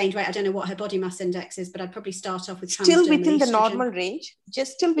says she's gained weight. I don't know what her body mass index is, but I'd probably start off with still within the normal range,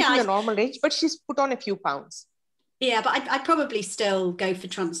 the normal range, but she's put on a few pounds. Yeah, but I'd probably still go for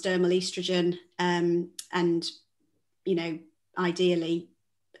transdermal estrogen and, ideally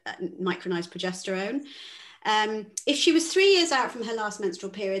micronized progesterone. If she was 3 years out from her last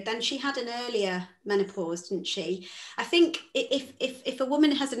menstrual period, then she had an earlier menopause, didn't she? I think if a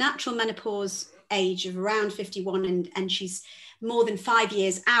woman has a natural menopause age of around 51 and she's more than 5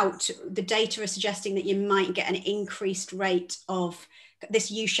 years out, the data are suggesting that you might get an increased rate of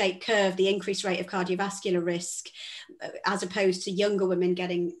this U-shaped curve, the increased rate of cardiovascular risk, as opposed to younger women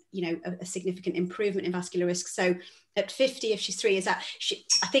getting, a significant improvement in vascular risk. So at 50, if she's 3 years out,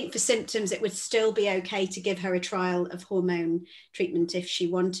 I think for symptoms, it would still be okay to give her a trial of hormone treatment if she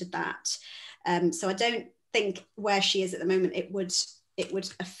wanted that. So I don't think where she is at the moment, it would it would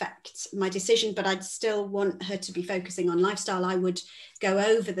affect my decision, but I'd still want her to be focusing on lifestyle. I would go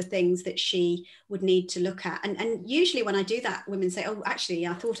over the things that she would need to look at. And usually when I do that, women say, oh, actually,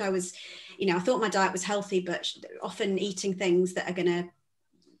 I thought I was, I thought my diet was healthy, but often eating things that are going to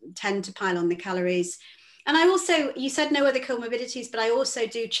tend to pile on the calories. And I also, you said no other comorbidities, but I also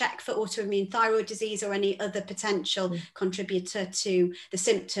do check for autoimmune thyroid disease or any other potential contributor to the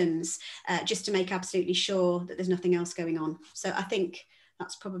symptoms, just to make absolutely sure that there's nothing else going on. So I think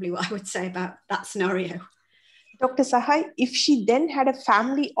that's probably what I would say about that scenario. Dr. Sahai, if she then had a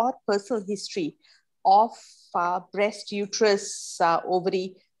family or personal history of breast, uterus,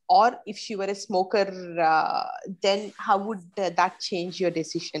 ovary, or if she were a smoker, then how would that change your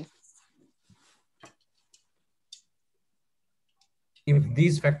decision? If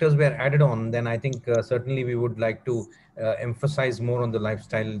these factors were added on, then I think certainly we would like to emphasize more on the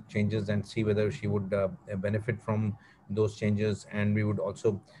lifestyle changes and see whether she would benefit from those changes. And we would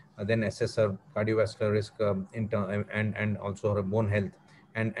also then assess her cardiovascular risk and also her bone health,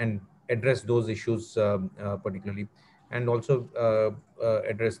 and address those issues particularly. And also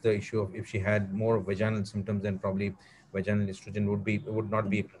address the issue of if she had more vaginal symptoms, then probably vaginal estrogen would not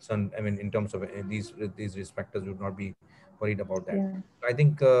be a concern. I mean, in terms of these risk factors, would not be worried about that. Yeah. I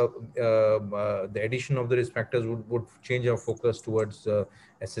think the addition of the risk factors would change our focus towards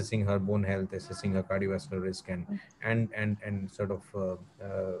assessing her bone health, assessing her cardiovascular risk, and sort of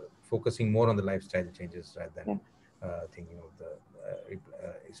focusing more on the lifestyle changes rather than thinking of the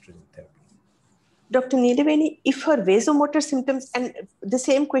estrogen therapy. Dr. Niliveni, if her vasomotor symptoms, and the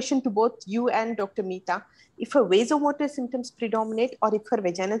same question to both you and Dr. Meeta, if her vasomotor symptoms predominate or if her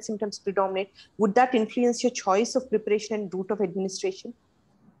vaginal symptoms predominate, would that influence your choice of preparation and route of administration?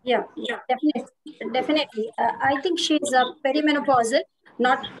 Yeah, definitely. I think she's perimenopausal,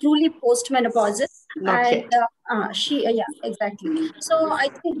 not truly postmenopausal. Not yet. Yeah, exactly. So I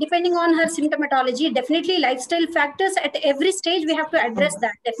think depending on her symptomatology, definitely lifestyle factors at every stage we have to address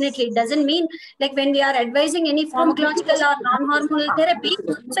that. Definitely, it doesn't mean like when we are advising any pharmacological or non-hormonal therapy.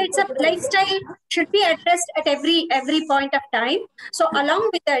 So it's a lifestyle should be addressed at every point of time. So along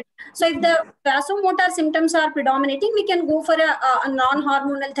with that, so if the vasomotor symptoms are predominating, we can go for a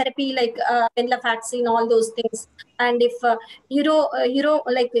non-hormonal therapy like venlafaxine, all those things. And if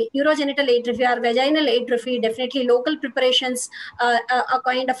urogenital atrophy or vaginal atrophy, definitely local preparations, a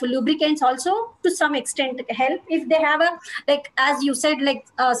kind of lubricants also to some extent help. If they have like as you said, like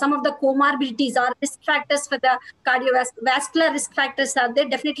some of the comorbidities or risk factors for the cardiovascular risk factors are there,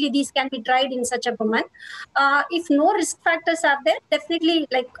 definitely these can be tried in such a woman. If no risk factors are there, definitely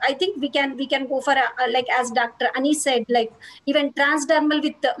like I think we can go for like as Dr. Ani said, like even transdermal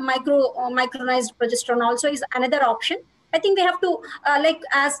with micronized progesterone also is another option. I think we have to, like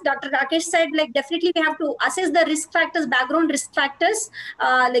as Dr. Rakesh said, like definitely we have to assess the risk factors, background risk factors,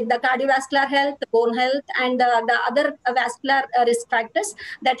 like the cardiovascular health, the bone health, and the other vascular risk factors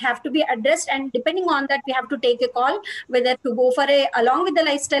that have to be addressed. And depending on that, we have to take a call whether to go for along with the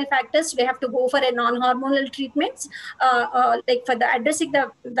lifestyle factors, we have to go for a non-hormonal treatments, like for the addressing the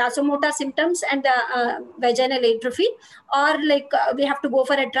vasomotor symptoms and the vaginal atrophy, or like we have to go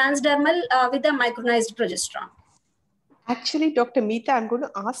for a transdermal with the micronized progesterone. Actually, Dr. Meeta, I'm going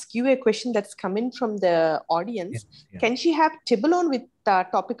to ask you a question that's come in from the audience. Yeah. Can she have tibolone with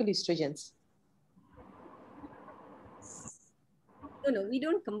topical estrogens? No, we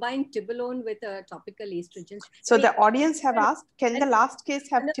don't combine tibolone with topical estrogens. So the audience have asked, can the last case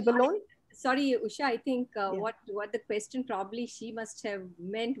have tibolone? Sorry, Usha, I think what the question probably she must have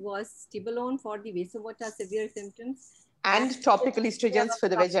meant was tibolone for the vasomotor severe symptoms. And topical estrogens for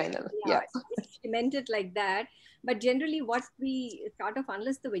the vaginal. Yeah. She meant it like that. But generally what we start off,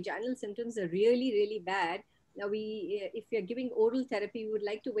 unless the vaginal symptoms are really, really bad, now if we are giving oral therapy, we would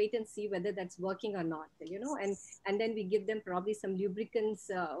like to wait and see whether that's working or not, and then we give them probably some lubricants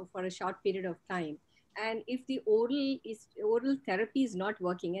for a short period of time. And if the oral therapy is not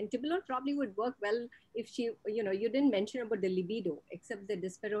working, and tibolone probably would work well if she, you didn't mention about the libido, except the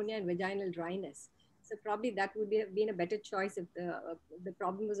dyspareunia and vaginal dryness. So probably that would have been a better choice if the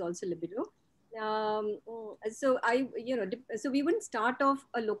problem was also libido. So we wouldn't start off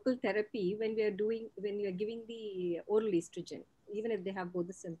a local therapy when we are giving the oral estrogen, even if they have both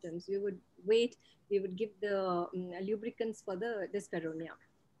the symptoms. We would wait. We would give the lubricants for the dyspareunia.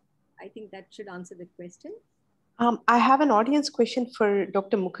 I think that should answer the question. I have an audience question for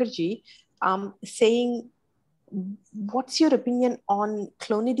Dr. Mukherjee, saying, what's your opinion on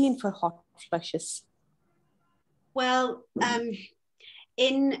clonidine for hot flushes? Well,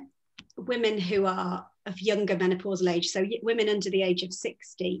 in women who are of younger menopausal age, so women under the age of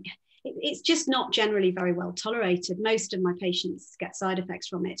 60, it's just not generally very well tolerated. Most of my patients get side effects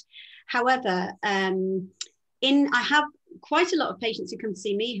from it. However, I have quite a lot of patients who come to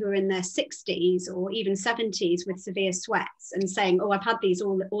see me who are in their 60s or even 70s with severe sweats and saying, oh, I've had these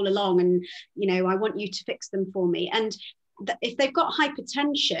all along, and I want you to fix them for me. And if they've got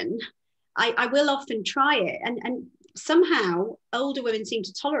hypertension, I will often try it, and somehow older women seem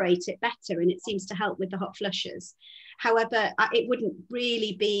to tolerate it better, and it seems to help with the hot flushes. However, it wouldn't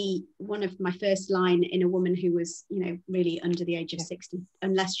really be one of my first line in a woman who was, really under the age of 60,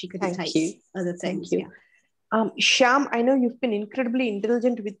 unless she couldn't take other things. Thank you. Shyam, I know you've been incredibly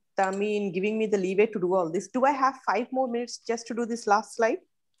indulgent with me in giving me the leeway to do all this. Do I have 5 more minutes just to do this last slide?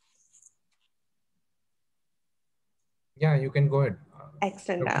 Yeah, you can go ahead.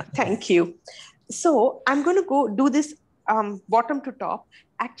 Excellent. Thank you. So I'm going to go do this bottom to top.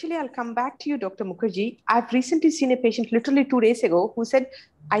 Actually, I'll come back to you, Dr. Mukherjee. I've recently seen a patient literally 2 days ago who said,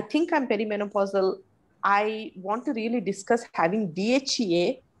 I think I'm perimenopausal. I want to really discuss having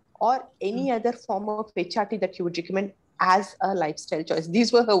DHEA or any other form of HRT that you would recommend as a lifestyle choice.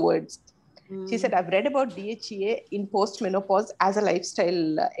 These were her words. She said, I've read about DHEA in postmenopause as a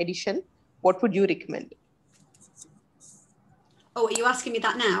lifestyle addition. What would you recommend? Oh, are you asking me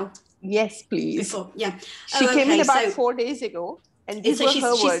that now? Yes, please. Before, yeah. She came in about 4 days ago, and these were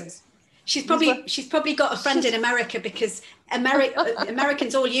her words. She's probably got a friend in America, because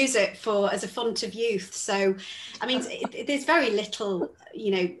Americans all use it as a font of youth. So, I mean, there's very little,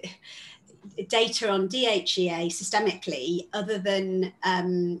 data on DHEA systemically, other than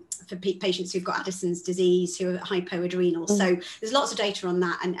for patients who've got Addison's disease, who are hypoadrenal. So there's lots of data on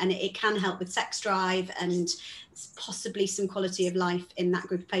that, and it can help with sex drive and possibly some quality of life in that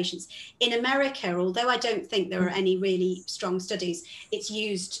group of patients. In America, although I don't think there are any really strong studies, it's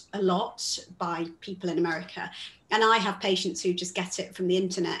used a lot by people in America. And I have patients who just get it from the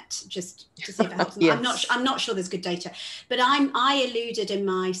internet just to see if it helps them. Yes. I'm not sure there's good data, but I alluded in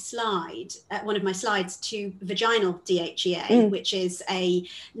my slide, one of my slides, to vaginal DHEA, which is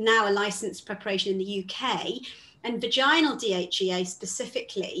now a licensed preparation in the UK. And vaginal DHEA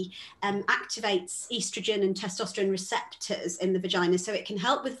specifically activates estrogen and testosterone receptors in the vagina, so it can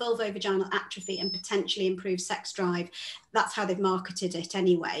help with vulvovaginal atrophy and potentially improve sex drive. That's how they've marketed it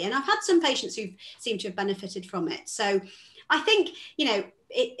anyway. And I've had some patients who seem to have benefited from it. So I think,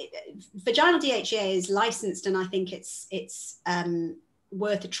 vaginal DHEA is licensed, and I think it's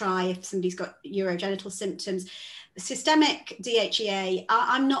worth a try if somebody's got urogenital symptoms. Systemic DHEA,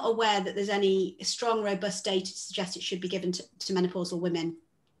 I'm not aware that there's any strong, robust data to suggest it should be given to menopausal women.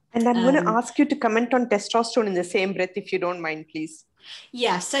 And I'm going to ask you to comment on testosterone in the same breath, if you don't mind, please.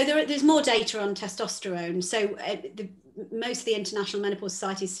 Yeah, so there's more data on testosterone. So most of the international menopause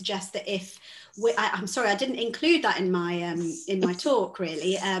societies suggest that I'm sorry, I didn't include that in my talk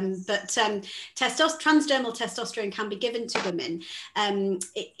really, but transdermal testosterone can be given to women.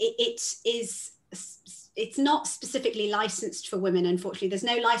 It's not specifically licensed for women, unfortunately. There's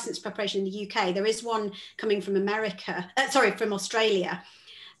no licensed preparation in the UK. There is one coming from from Australia,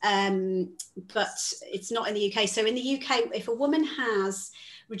 but it's not in the UK. So in the UK, if a woman has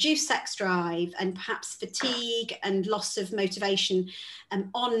reduced sex drive and perhaps fatigue and loss of motivation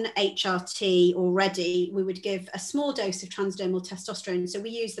on HRT already, we would give a small dose of transdermal testosterone. So we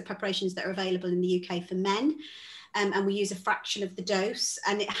use the preparations that are available in the UK for men. And we use a fraction of the dose,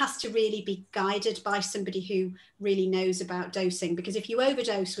 and it has to really be guided by somebody who really knows about dosing, because if you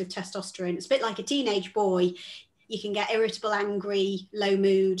overdose with testosterone, it's a bit like a teenage boy. You can get irritable, angry, low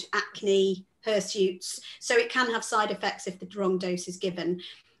mood, acne, hirsutes. So it can have side effects if the wrong dose is given.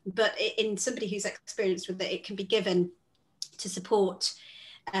 But in somebody who's experienced with it, it can be given to support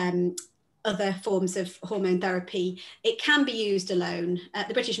other forms of hormone therapy. It can be used alone.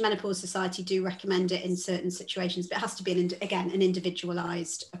 The British Menopause Society do recommend it in certain situations, but it has to be, an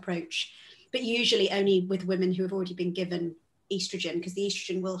individualized approach, but usually only with women who have already been given estrogen, because the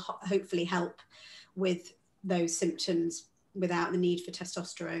estrogen will hopefully help with those symptoms without the need for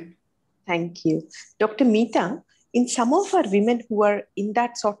testosterone. Thank you. Dr. Meeta, in some of our women who are in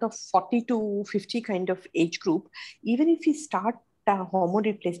that sort of 40 to 50 kind of age group, even if we start hormone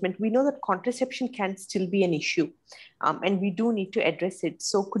replacement, we know that contraception can still be an issue, and we do need to address it.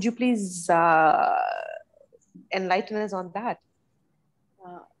 So could you please enlighten us on that?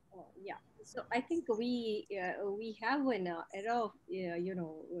 Yeah, so I think we have an era of, we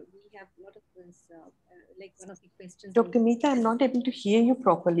have a lot of this, like one of the questions. Dr. Meeta, I'm not able to hear you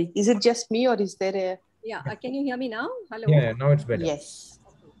properly. Is it just me, or is there a... Yeah, can you hear me now? Hello? Yeah, now it's better. Yes.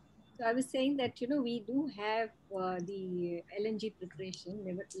 So I was saying that, we do have the LNG preparation,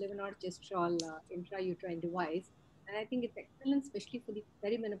 levonorgestrel intrauterine device, And I think it's excellent, especially for the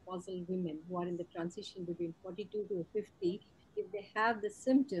perimenopausal women who are in the transition between 42 to 50. If they have the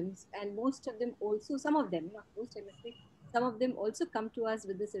symptoms, and most of them also, some of them, not most, I must say, some of them also come to us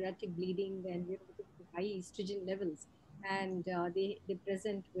with this erratic bleeding and because of the high estrogen levels, and they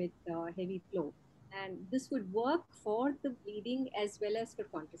present with heavy flow. And this would work for the bleeding as well as for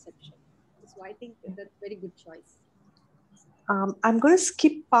contraception. So I think that's a very good choice. I'm going to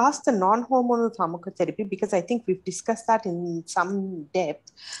skip past the non-hormonal pharmacotherapy because I think we've discussed that in some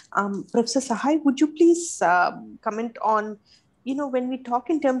depth. Professor Sahai, would you please comment on, when we talk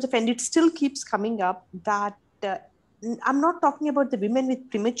in terms of, and it still keeps coming up, that I'm not talking about the women with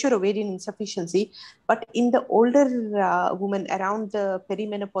premature ovarian insufficiency, but in the older women around the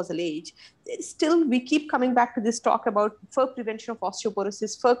perimenopausal age, still we keep coming back to this talk about for prevention of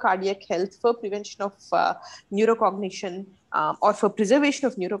osteoporosis, for cardiac health, for prevention of neurocognition, or for preservation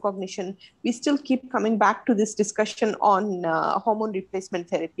of neurocognition. We still keep coming back to this discussion on hormone replacement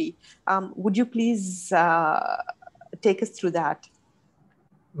therapy. Would you please take us through that?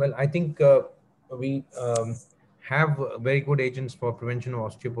 Well, I think we have very good agents for prevention of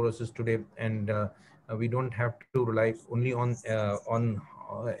osteoporosis today, and we don't have to rely only on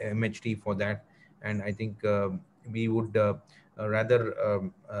MHT for that. And I think we would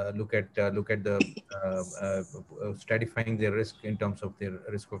rather look at the stratifying their risk in terms of their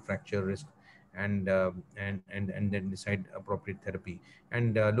risk of fracture risk, and then decide appropriate therapy,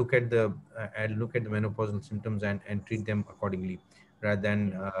 and look at the menopausal symptoms and treat them accordingly, rather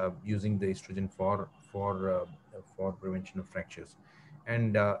than using the estrogen for prevention of fractures.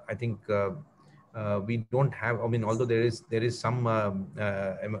 And I think we don't have. I mean, although there is some. I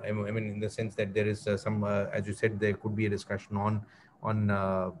mean, in the sense that there is some, as you said, there could be a discussion on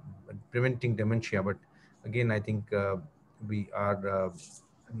preventing dementia, but again, I think we are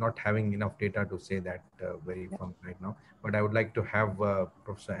not having enough data to say that very firm right now. But I would like to have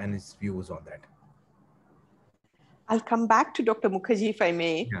Professor Annie's views on that. I'll come back to Dr. Mukherjee if I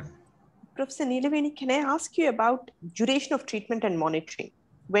may. Yeah. Professor Neelaveni, can I ask you about duration of treatment and monitoring?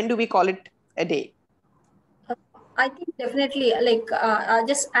 When do we call it a day? I think definitely,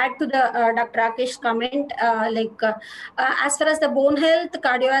 just add to the Dr. Rakesh's comment, as far as the bone health,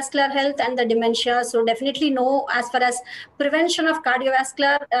 cardiovascular health, and the dementia, so definitely no as far as prevention of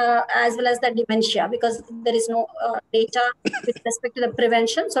cardiovascular as well as the dementia, because there is no data with respect to the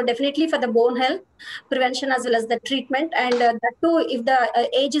prevention. So definitely for the bone health, prevention as well as the treatment, and that too, if the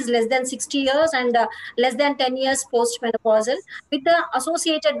age is less than 60 years and less than 10 years post-menopausal, with the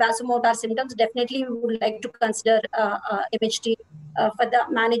associated vasomotor symptoms, definitely we would like to consider MHT for the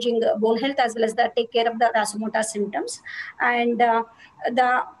managing bone health as well as the take care of the vasomotor symptoms. And the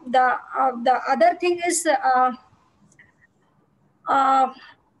other thing is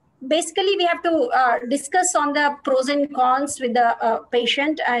basically we have to discuss on the pros and cons with the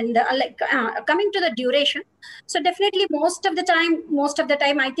patient, and coming to the duration. So definitely most of the time,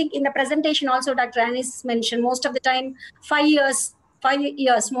 I think in the presentation also Dr. Anis mentioned, most of the time 5 years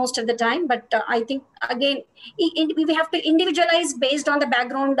most of the time. But I think again we have to individualize based on the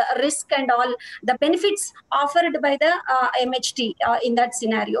background risk and all the benefits offered by the MHT in that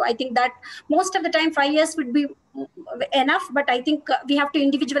scenario. I think that most of the time 5 years would be enough, but I think we have to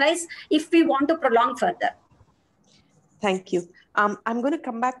individualize if we want to prolong further. Thank you. I'm going to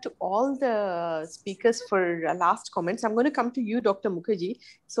come back to all the speakers for last comments. I'm going to come to you, Dr. Mukherjee,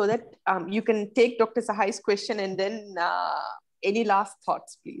 so that you can take Dr. Sahai's question and then any last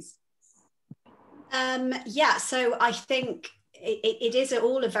thoughts, please. Yeah, so I think it is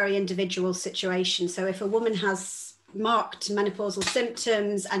all a very individual situation. So if a woman has marked menopausal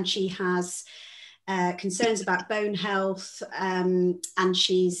symptoms and she has concerns about bone health, and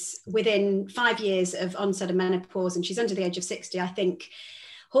she's within 5 years of onset of menopause and she's under the age of 60, I think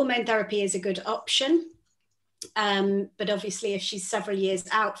hormone therapy is a good option. But obviously if she's several years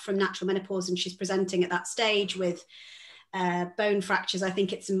out from natural menopause and she's presenting at that stage with bone fractures, I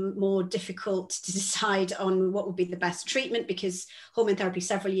think it's more difficult to decide on what would be the best treatment, because hormone therapy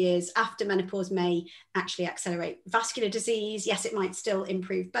several years after menopause may actually accelerate vascular disease. Yes, it might still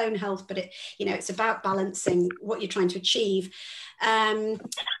improve bone health, but it's about balancing what you're trying to achieve.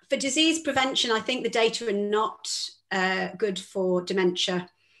 For disease prevention, I think the data are not good for dementia.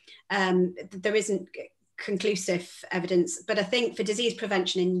 There isn't conclusive evidence, but I think for disease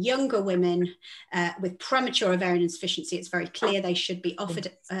prevention in younger women with premature ovarian insufficiency, it's very clear they should be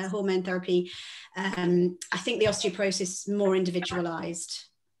offered hormone therapy. I think the osteoporosis is more individualized.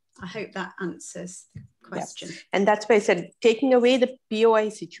 I hope that answers the question. Yeah. And that's why I said, taking away the POI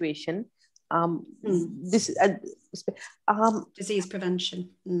situation, disease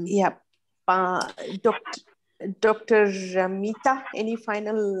prevention. Yeah. Dr. Meeta, any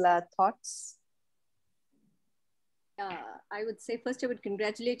final thoughts? I would say first I would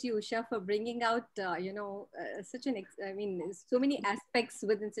congratulate you, Usha, for bringing out, such an, so many aspects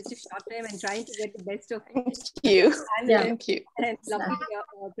within such a short time and trying to get the best of Thank you. Yeah. Thank you. And lovely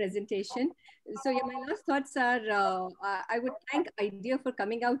presentation. So yeah, my last thoughts are, I would thank IDEA for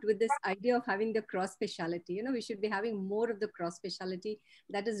coming out with this idea of having the cross speciality. You know, we should be having more of the cross speciality.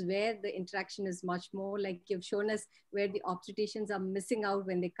 That is where the interaction is much more, like you've shown us, where the obstetricians are missing out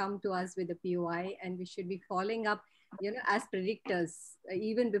when they come to us with the POI, and we should be following up, you know, as predictors,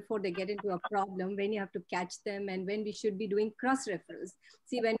 even before they get into a problem, when you have to catch them and when we should be doing cross referrals.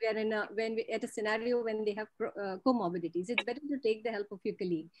 See, when we are at a scenario when they have comorbidities, it's better to take the help of your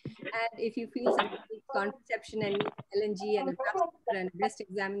colleague. And if you feel something needs contraception and needs LNG and a transfer and a breast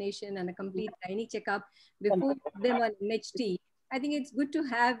examination and a complete gynae checkup before you put them on MHT, I think it's good to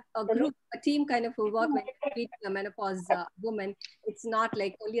have a group, a team kind of work when you're treating a menopause woman. It's not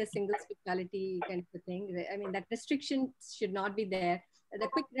like only a single specialty kind of a thing. I mean, that restriction should not be there. The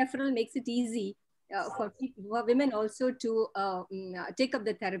quick referral makes it easy for women also to take up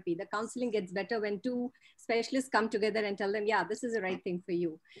the therapy. The counseling gets better when two specialists come together and tell them, yeah, this is the right thing for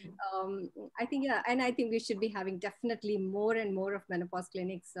you. I think, yeah, and I think we should be having definitely more and more of menopause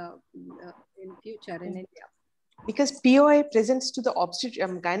clinics in future in India. Because POI presents to the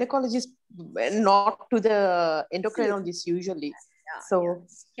gynecologist, not to the endocrinologist usually. Yeah, so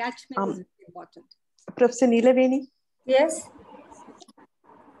yeah. Catchment is very important. Professor Neelaveni? Yes.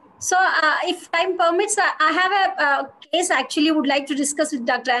 So if time permits, I have a case actually would like to discuss with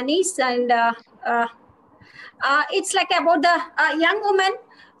Dr. Anis, and it's like about the young woman.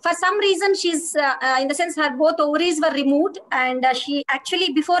 For some reason, she's in the sense her both ovaries were removed, and she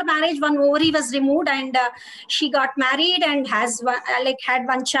actually before marriage one ovary was removed, and she got married and has had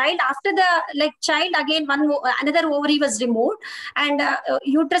one child. After the child, again another ovary was removed, and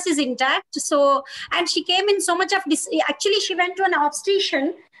uterus is intact. So, and she came in so much of this. Actually, she went to an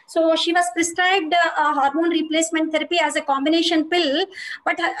obstetrician. So she was prescribed hormone replacement therapy as a combination pill,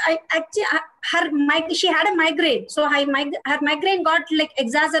 but she had a migraine. So her migraine got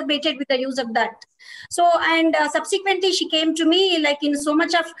exacerbated with the use of that. So, and subsequently she came to me in so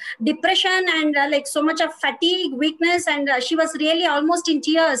much of depression and so much of fatigue, weakness, and she was really almost in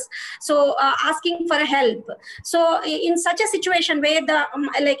tears. So asking for help. So in such a situation where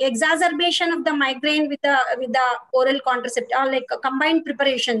the exacerbation of the migraine with the oral contraceptive or combined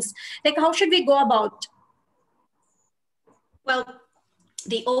preparations, how should we go about? Well,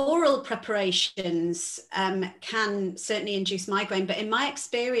 the oral preparations can certainly induce migraine, but in my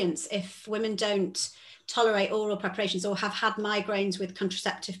experience, if women don't tolerate oral preparations or have had migraines with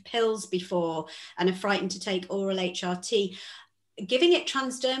contraceptive pills before and are frightened to take oral HRT, giving it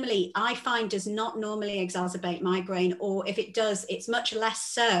transdermally, I find, does not normally exacerbate migraine, or if it does, it's much less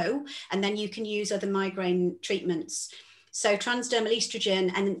so, and then you can use other migraine treatments. So transdermal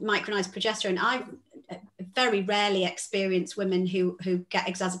estrogen and micronized progesterone, I've very rarely experience women who get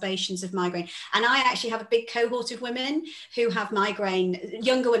exacerbations of migraine. And I actually have a big cohort of women who have migraine,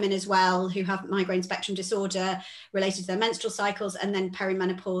 younger women as well, who have migraine spectrum disorder related to their menstrual cycles, and then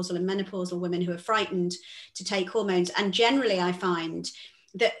perimenopausal and menopausal women who are frightened to take hormones. And generally I find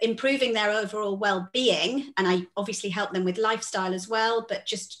that improving their overall well-being, and I obviously help them with lifestyle as well, but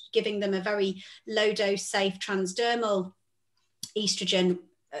just giving them a very low dose, safe transdermal estrogen.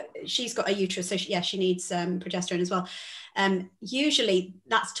 She's got a uterus, so she needs progesterone as well. Usually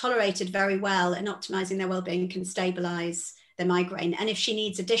that's tolerated very well, and optimizing their well-being can stabilize the migraine. And if she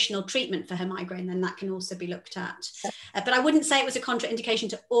needs additional treatment for her migraine, then that can also be looked at. But I wouldn't say it was a contraindication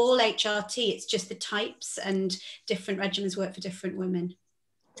to all HRT. It's just the types, and different regimens work for different women.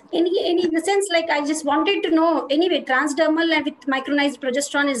 In the sense, I just wanted to know, anyway, transdermal and with micronized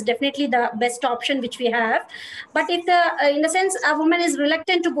progesterone is definitely the best option which we have. But if in the sense a woman is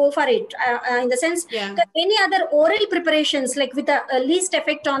reluctant to go for it, in the sense, any other oral preparations with the least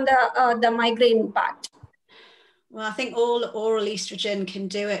effect on the migraine part? Well, I think all oral estrogen can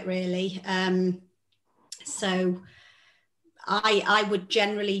do it, really. So I would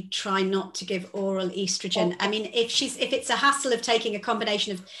generally try not to give oral estrogen. I mean, if it's a hassle of taking a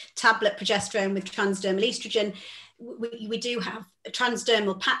combination of tablet progesterone with transdermal estrogen, we do have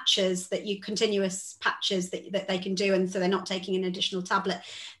transdermal patches continuous patches that they can do, and so they're not taking an additional tablet.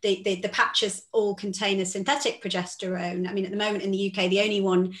 The patches all contain a synthetic progesterone. I mean, at the moment in the UK, the only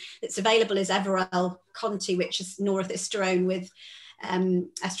one that's available is Everel Conti, which is norethisterone with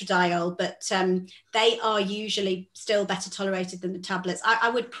estradiol, but they are usually still better tolerated than the tablets.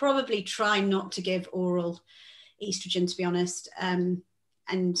 I would probably try not to give oral estrogen, to be honest.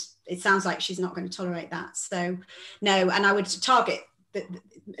 and it sounds like she's not going to tolerate that. So no, and I would target the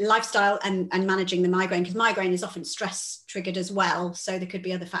lifestyle and managing the migraine, because migraine is often stress triggered as well. So there could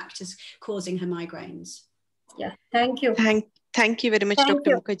be other factors causing her migraines. Yeah, thank you. Thank you very much, Thank Dr.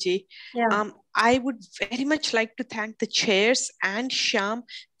 you. Mukherjee. Yeah. I would very much like to thank the chairs and Shyam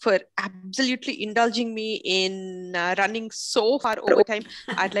for absolutely indulging me in running so far over time.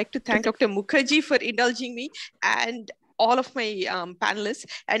 I'd like to thank Dr. Mukherjee for indulging me and all of my panelists.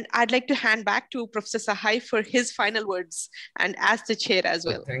 And I'd like to hand back to Professor Sahai for his final words and as the chair as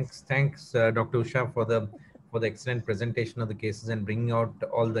well. Thanks, Dr. Usha, for the excellent presentation of the cases and bringing out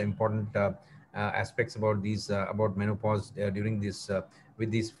all the important aspects about these about menopause during this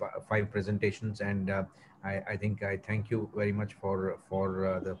with these 5 presentations. And I think I thank you very much for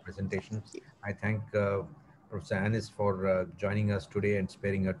the presentation. I thank Professor Anis for joining us today and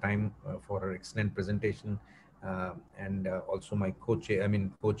sparing her time for her excellent presentation, and also my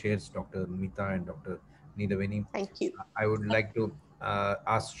co-chairs, Dr. Mita and Dr. Neelavani. Thank you. I would like to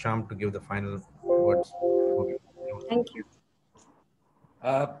ask Shyam to give the final words. Thank you.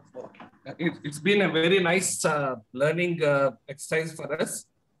 It's been a very nice learning exercise for us.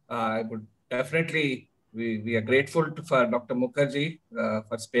 I would definitely, we are grateful for Dr. Mukherjee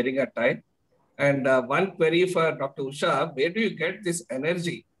for sparing our time. And one query for Dr. Usha, where do you get this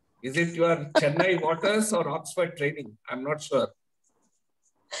energy? Is it your Chennai waters or Oxford training? I'm not sure.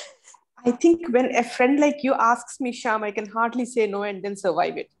 I think when a friend like you asks me, Shyam, I can hardly say no and then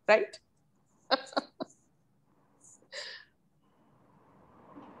survive it, right?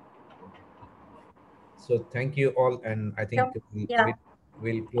 So thank you all, and I think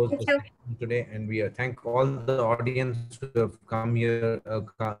we'll close the session today. And we thank all the audience who have come here,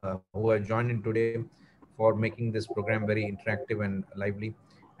 who have joined in today, for making this program very interactive and lively.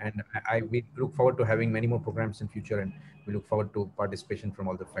 And we look forward to having many more programs in future, and we look forward to participation from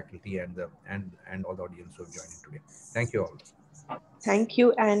all the faculty and all the audience who have joined in today. Thank you all. Thank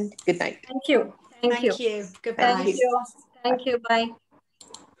you and good night. Thank you. Thank you. Goodbye. Thank you. Thank you. Bye.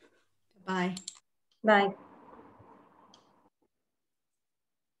 Bye. Bye.